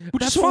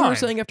 which That's is what we fine. were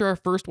saying after our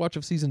first watch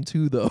of season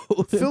 2, though.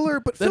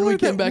 filler, but Then filler we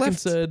came that back and left-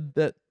 said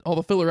that all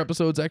the filler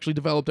episodes actually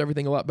developed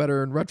everything a lot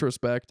better in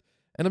retrospect.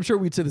 And I'm sure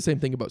we'd say the same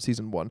thing about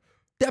season 1.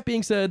 That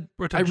being said,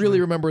 I Potentially. really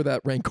remember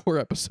that Rancor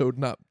episode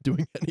not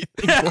doing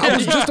anything. I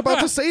was just about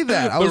to say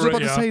that. I was about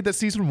to Yeah. say that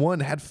season 1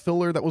 had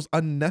filler that was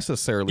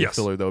unnecessarily Yes.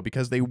 filler though,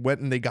 because they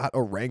went and they got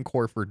a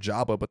Rancor for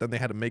Jabba, but then they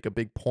had to make a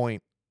big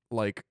point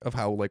like of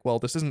how like, well,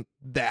 this isn't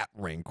that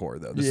Rancor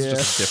though. This is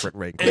just a different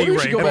Rancor. Maybe we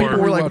should go back Rancor.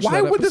 and We're like, rewatch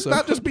why that would this not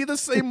episode. just be the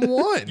same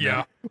one?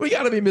 Yeah, We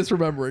gotta be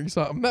misremembering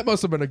something. That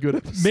must have been a good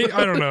episode.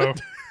 I don't know.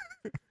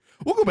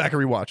 We'll go back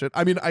and rewatch it.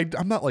 I mean,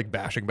 I'm not like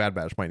bashing Bad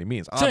Batch by any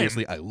means. Same.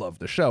 Obviously, I love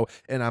the show,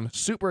 and I'm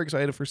super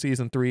excited for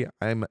season 3.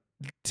 I'm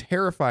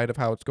terrified of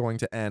how it's going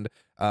to end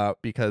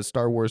because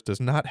Star Wars does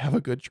not have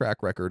a good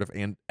track record of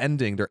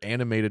ending their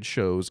animated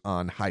shows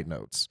on high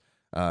notes.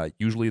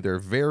 Usually, they're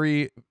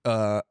very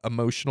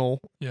emotional.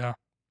 Yeah,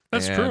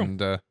 that's true.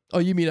 and, Oh,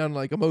 you mean on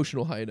like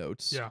emotional high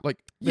notes? Yeah. Like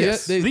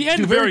Yes. they The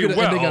end do very very good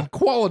at ending well. on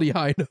quality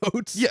high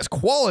notes. Yes,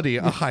 quality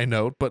a high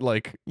note, but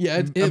like Yeah.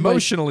 It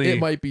emotionally,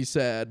 might be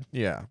sad.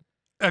 yeah.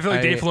 I feel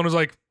like I- Dave Filoni was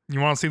like, You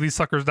want to see these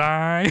suckers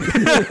die? He's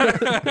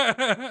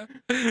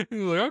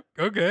like,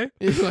 okay.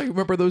 It's like,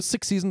 remember those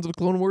 6 seasons of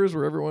Clone Wars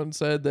where everyone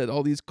said that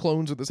all these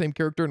clones are the same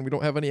character and we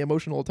don't have any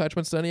emotional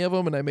attachments to any of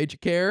them, and I made you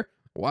care?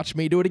 Watch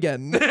me do it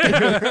again.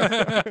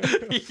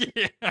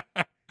 Yeah.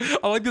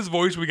 I like this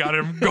voice we got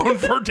him going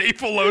for Dave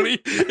Filoni.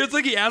 It's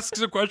like he asks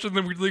a question,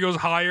 then weirdly goes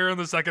higher in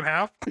the second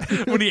half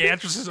when he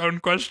answers his own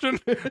question.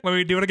 Let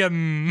me do it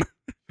again.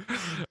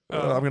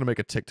 I'm going to make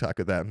a TikTok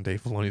of that, and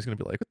Dave Filoni's going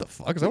to be like, what the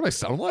fuck? Is that what I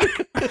sound like?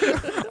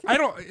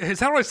 Is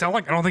that what I sound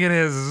like? I don't think it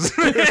is.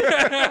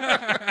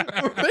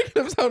 We're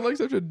making him sound like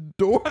such a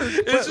dork.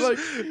 It's But just, like,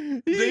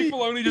 Dave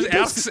Filoni just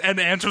asks and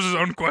answers his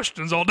own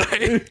questions all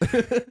day.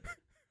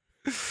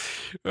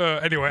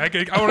 Anyway,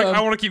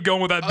 I want to keep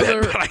going with that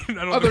bit, but I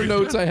don't other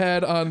notes I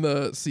had on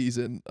the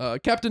season.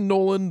 Captain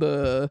Nolan,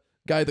 the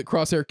guy that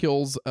Crosshair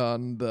kills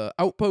on the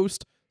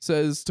Outpost,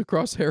 says to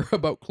Crosshair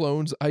about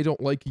clones, I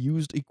don't like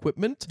used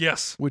equipment.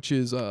 Yes. Which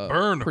is a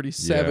Burn. pretty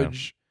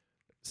savage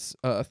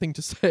thing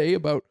to say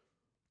about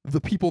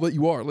the people that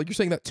you are. Like, you're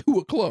saying that to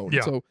a clone.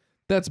 Yeah. So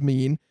that's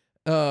mean.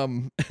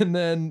 And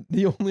then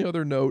the only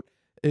other note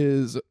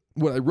is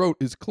what I wrote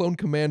is clone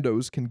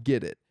commandos can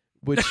get it,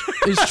 which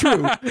is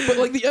true. But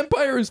like, the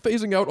Empire is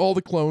phasing out all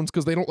the clones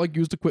because they don't like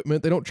used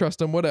equipment. They don't trust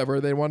them, whatever.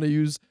 They want to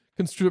use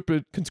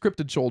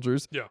conscripted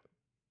soldiers. Yeah.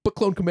 But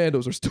clone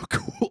commandos are still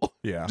cool.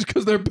 Yeah. Just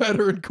because they're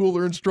better and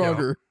cooler and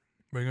stronger.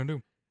 What are you going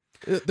to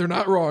do? They're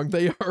not wrong.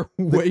 They are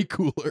way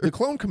cooler. The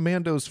Clone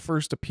Commando's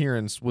first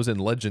appearance was in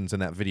Legends in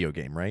that video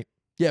game, right?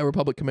 Yeah,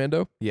 Republic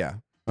Commando. Yeah.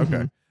 Okay.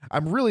 Mhm.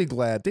 I'm really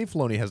glad Dave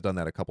Filoni has done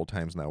that a couple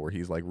times now, where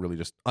he's like really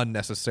just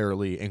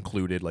unnecessarily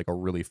included like a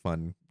really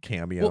fun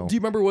cameo. Well, do you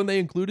remember when they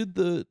included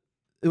it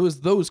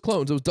was those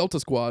clones, it was Delta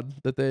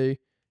Squad that they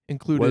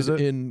included Was it?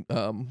 in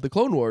the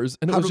Clone Wars,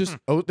 and it was just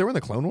they were in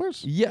the Clone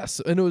Wars? yes,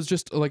 and it was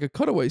just like a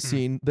cutaway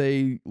scene.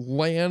 They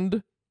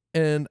land,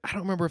 and I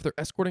don't remember if they're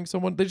escorting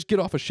someone. They just get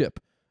off a ship,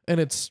 and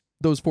it's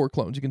those 4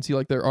 clones. You can see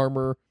like their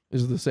armor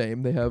is the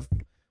same. They have,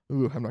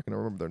 I'm not gonna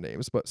remember their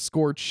names, but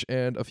Scorch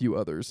and a few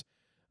others.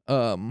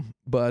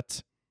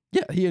 But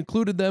yeah, he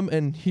included them,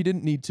 and he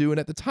didn't need to. And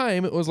at the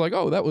time, it was like,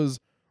 oh, that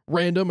was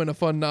random and a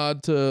fun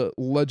nod to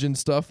Legend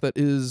stuff that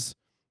is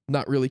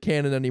not really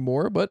canon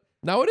anymore, but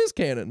now it is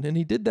canon. And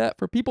he did that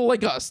for people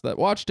like us that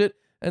watched it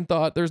and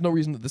thought there's no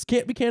reason that this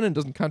can't be canon,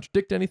 doesn't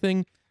contradict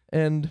anything.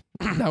 And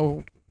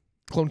now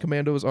Clone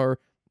Commandos are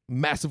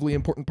massively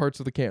important parts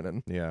of the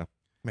canon. Yeah.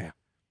 Man.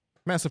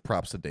 Massive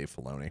props to Dave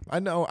Filoni.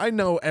 I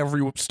know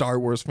every Star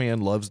Wars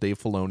fan loves Dave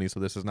Filoni, so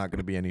this is not going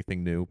to be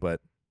anything new,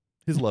 but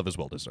his love is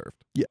well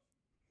deserved. Yeah.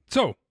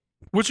 So,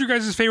 what's your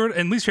guys' favorite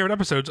and least favorite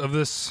episodes of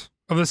this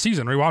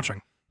season?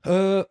 Rewatching.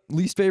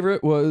 Least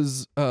favorite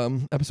was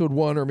episode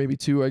 1 or maybe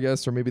 2, I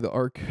guess, or maybe the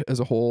arc as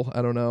a whole.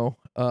 I don't know.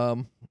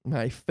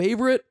 My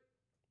favorite,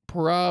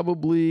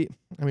 probably,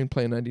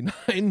 Plan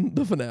 99,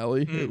 the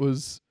finale. It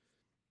was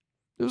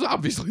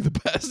obviously the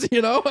best,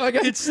 you know. I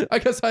guess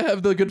I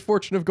have the good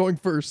fortune of going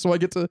first, so I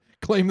get to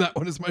claim that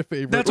one as my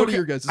favorite. That's what okay. are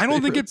your guys' I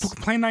don't favorites? think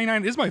Plan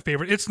 99 is my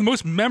favorite. It's the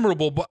most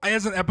memorable, but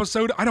as an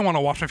episode, I don't want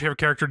to watch my favorite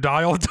character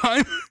die all the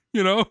time.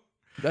 You know,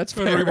 That's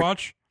for fair. the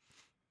rewatch.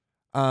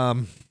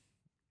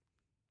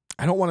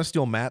 I don't want to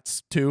steal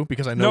Matt's too,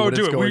 because I know what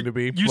it's going to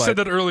be. You but said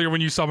that earlier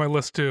when you saw my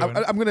list too.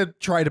 I'm going to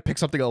try to pick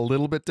something a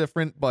little bit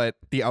different, but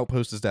The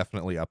Outpost is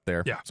definitely up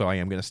there. Yeah. So I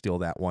am going to steal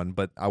that one,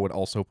 but I would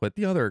also put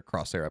the other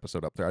Crosshair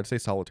episode up there. I'd say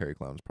Solitary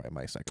Clone is probably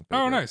my second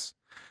favorite. Oh, nice.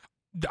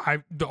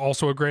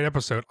 Also a great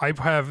episode. I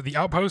have The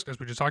Outpost, as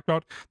we just talked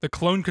about, the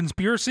Clone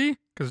Conspiracy,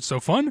 because it's so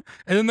fun,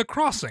 and then The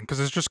Crossing, because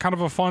it's just kind of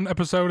a fun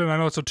episode, and I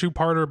know it's a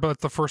 2-parter, but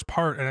it's the first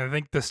part, and I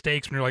think the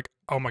stakes when you're like,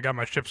 oh my god,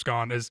 my ship's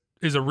gone, is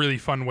a really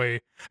fun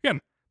way.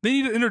 Again, they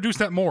need to introduce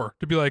that more,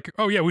 to be like,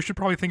 oh yeah, we should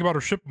probably think about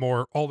our ship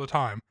more all the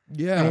time.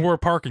 Yeah. And we're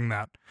parking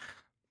that.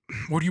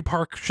 Where do you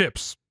park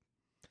ships?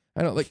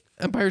 I don't like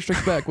Empire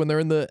Strikes Back when they're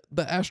in the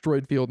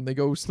asteroid field and they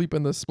go sleep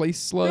in the space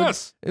slug.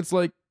 Yes. It's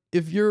like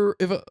if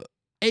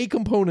a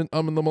component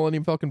on the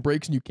Millennium Falcon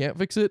breaks and you can't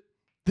fix it,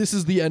 this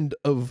is the end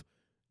of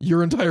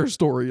your entire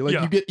story. Like,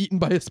 Yeah. you get eaten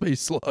by a space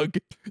slug.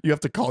 You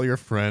have to call your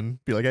friend,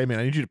 be like, hey man,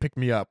 I need you to pick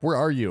me up. Where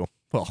are you?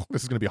 Well,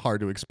 this is going to be hard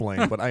to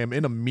explain, but I am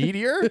in a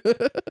meteor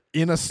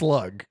in a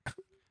slug.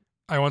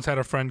 I once had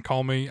a friend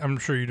call me. I'm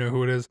sure you know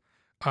who it is.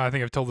 I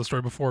think I've told the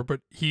story before, but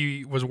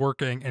he was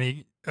working,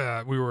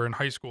 and we were in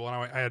high school, and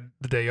I had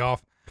the day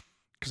off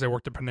because I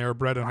worked at Panera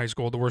Bread in high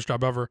school, the worst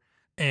job ever.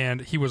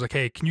 And he was like,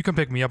 "Hey, can you come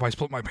pick me up? I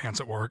split my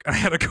pants at work." And I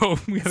had to go.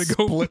 We had to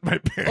go Split my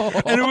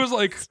pants. and it was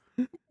like,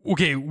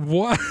 okay,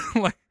 what?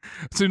 Like,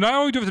 so not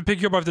only do I have to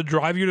pick you up, I have to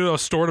drive you to a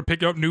store to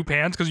pick up new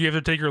pants because you have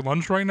to take your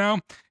lunch right now.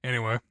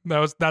 Anyway,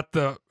 that's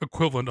the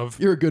equivalent of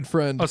You're a good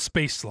friend. a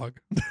space slug.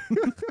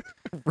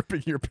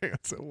 Ripping your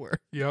pants at work.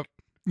 Yep,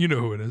 you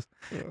know who it is.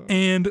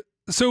 And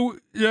so,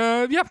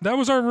 yeah, that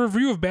was our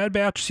review of Bad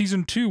Batch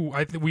season 2.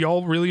 I think we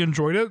all really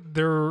enjoyed it.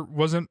 There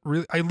wasn't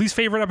really at least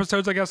favorite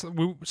episodes. I guess.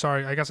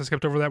 I guess I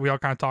skipped over that. We all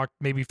kind of talked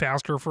maybe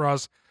faster for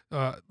us.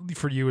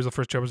 For you as the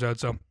first 2 episode,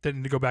 so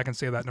didn't need to go back and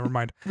say that. Never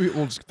mind.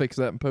 We'll just fix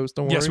that in post.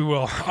 Don't worry. Yes, we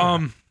will.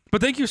 But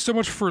thank you so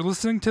much for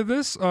listening to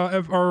this,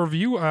 of our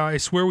review. I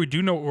swear we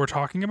do know what we're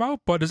talking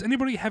about, but does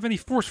anybody have any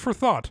force for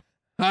thought?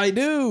 I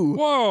do.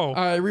 Whoa.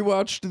 I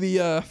rewatched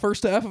the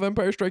first half of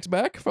Empire Strikes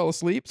Back, fell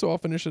asleep, so I'll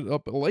finish it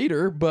up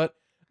later, but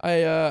I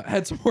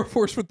had some more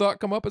force for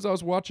thought come up as I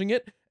was watching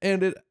it,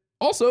 and it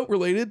also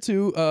related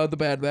to the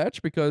Bad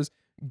Batch, because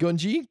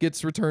Gunji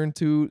gets returned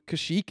to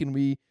Kashyyyk, and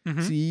we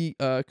see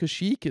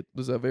Kashyyyk. It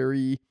was a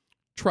very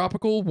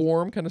tropical,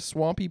 warm, kind of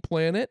swampy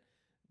planet.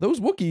 Those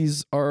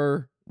Wookiees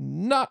are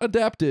not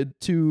adapted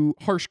to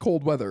harsh,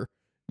 cold weather,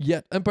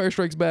 yet Empire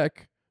Strikes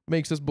Back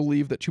makes us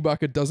believe that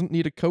Chewbacca doesn't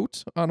need a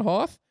coat on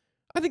Hoth.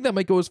 I think that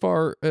might go as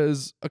far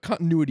as a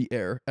continuity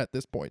error at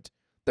this point.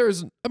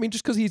 Just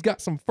because he's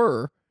got some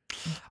fur,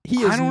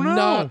 he is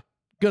not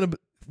going to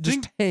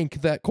just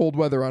tank that cold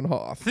weather on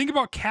Hoth. Think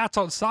about cats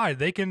outside.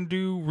 They can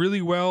do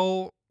really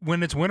well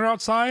when it's winter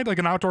outside, like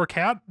an outdoor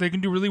cat. They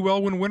can do really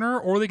well when winter,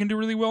 or they can do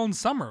really well in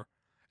summer.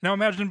 Now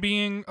imagine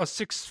being a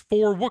 6'4"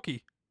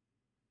 Wookiee.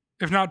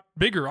 If not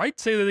bigger, I'd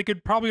say that they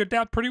could probably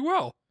adapt pretty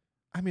well.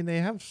 I mean,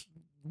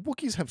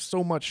 Wookiees have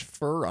so much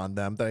fur on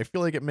them that I feel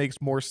like it makes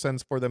more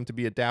sense for them to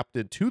be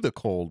adapted to the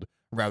cold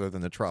rather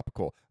than the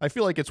tropical. I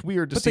feel like it's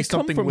weird to see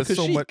something with Kashyyyk.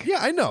 so much. Yeah,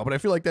 I know, but I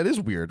feel like that is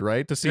weird,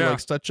 right? To see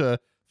like such a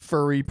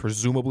furry,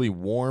 presumably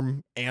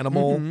warm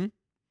animal.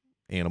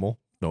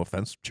 No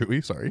offense,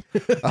 Chewie. Sorry.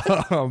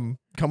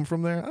 Come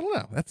from there. I don't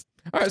know. That's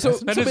all right. So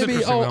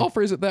maybe I'll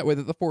phrase it that way: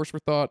 that the force for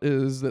thought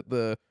is that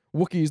the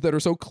Wookiees that are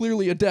so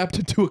clearly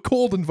adapted to a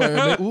cold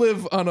environment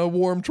live on a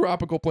warm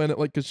tropical planet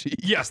like Kashyyyk.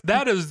 Yes,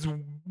 that is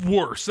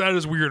worse. That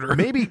is weirder.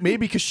 maybe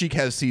Kashyyyk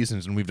has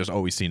seasons and we've just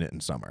always seen it in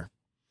summer.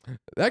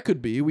 That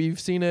could be. We've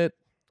seen it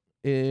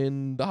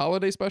in the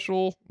holiday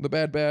special, The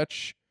Bad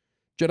Batch,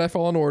 Jedi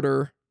Fallen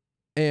Order,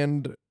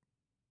 and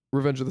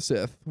Revenge of the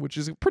Sith, which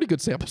is a pretty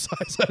good sample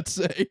size, I'd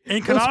say.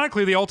 And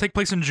canonically, they all take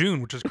place in June,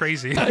 which is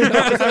crazy. Is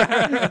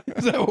that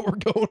what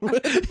we're going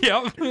with?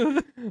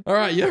 Yep. All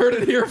right, you heard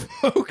it here,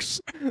 folks.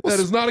 That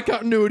is not a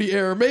continuity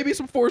error. Maybe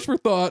some force for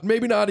thought.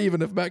 Maybe not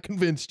even, if Matt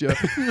convinced you.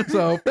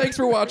 So thanks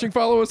for watching.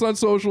 Follow us on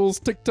socials,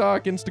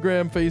 TikTok,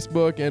 Instagram,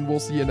 Facebook, and we'll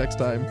see you next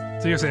time.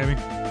 See you,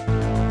 Sammy.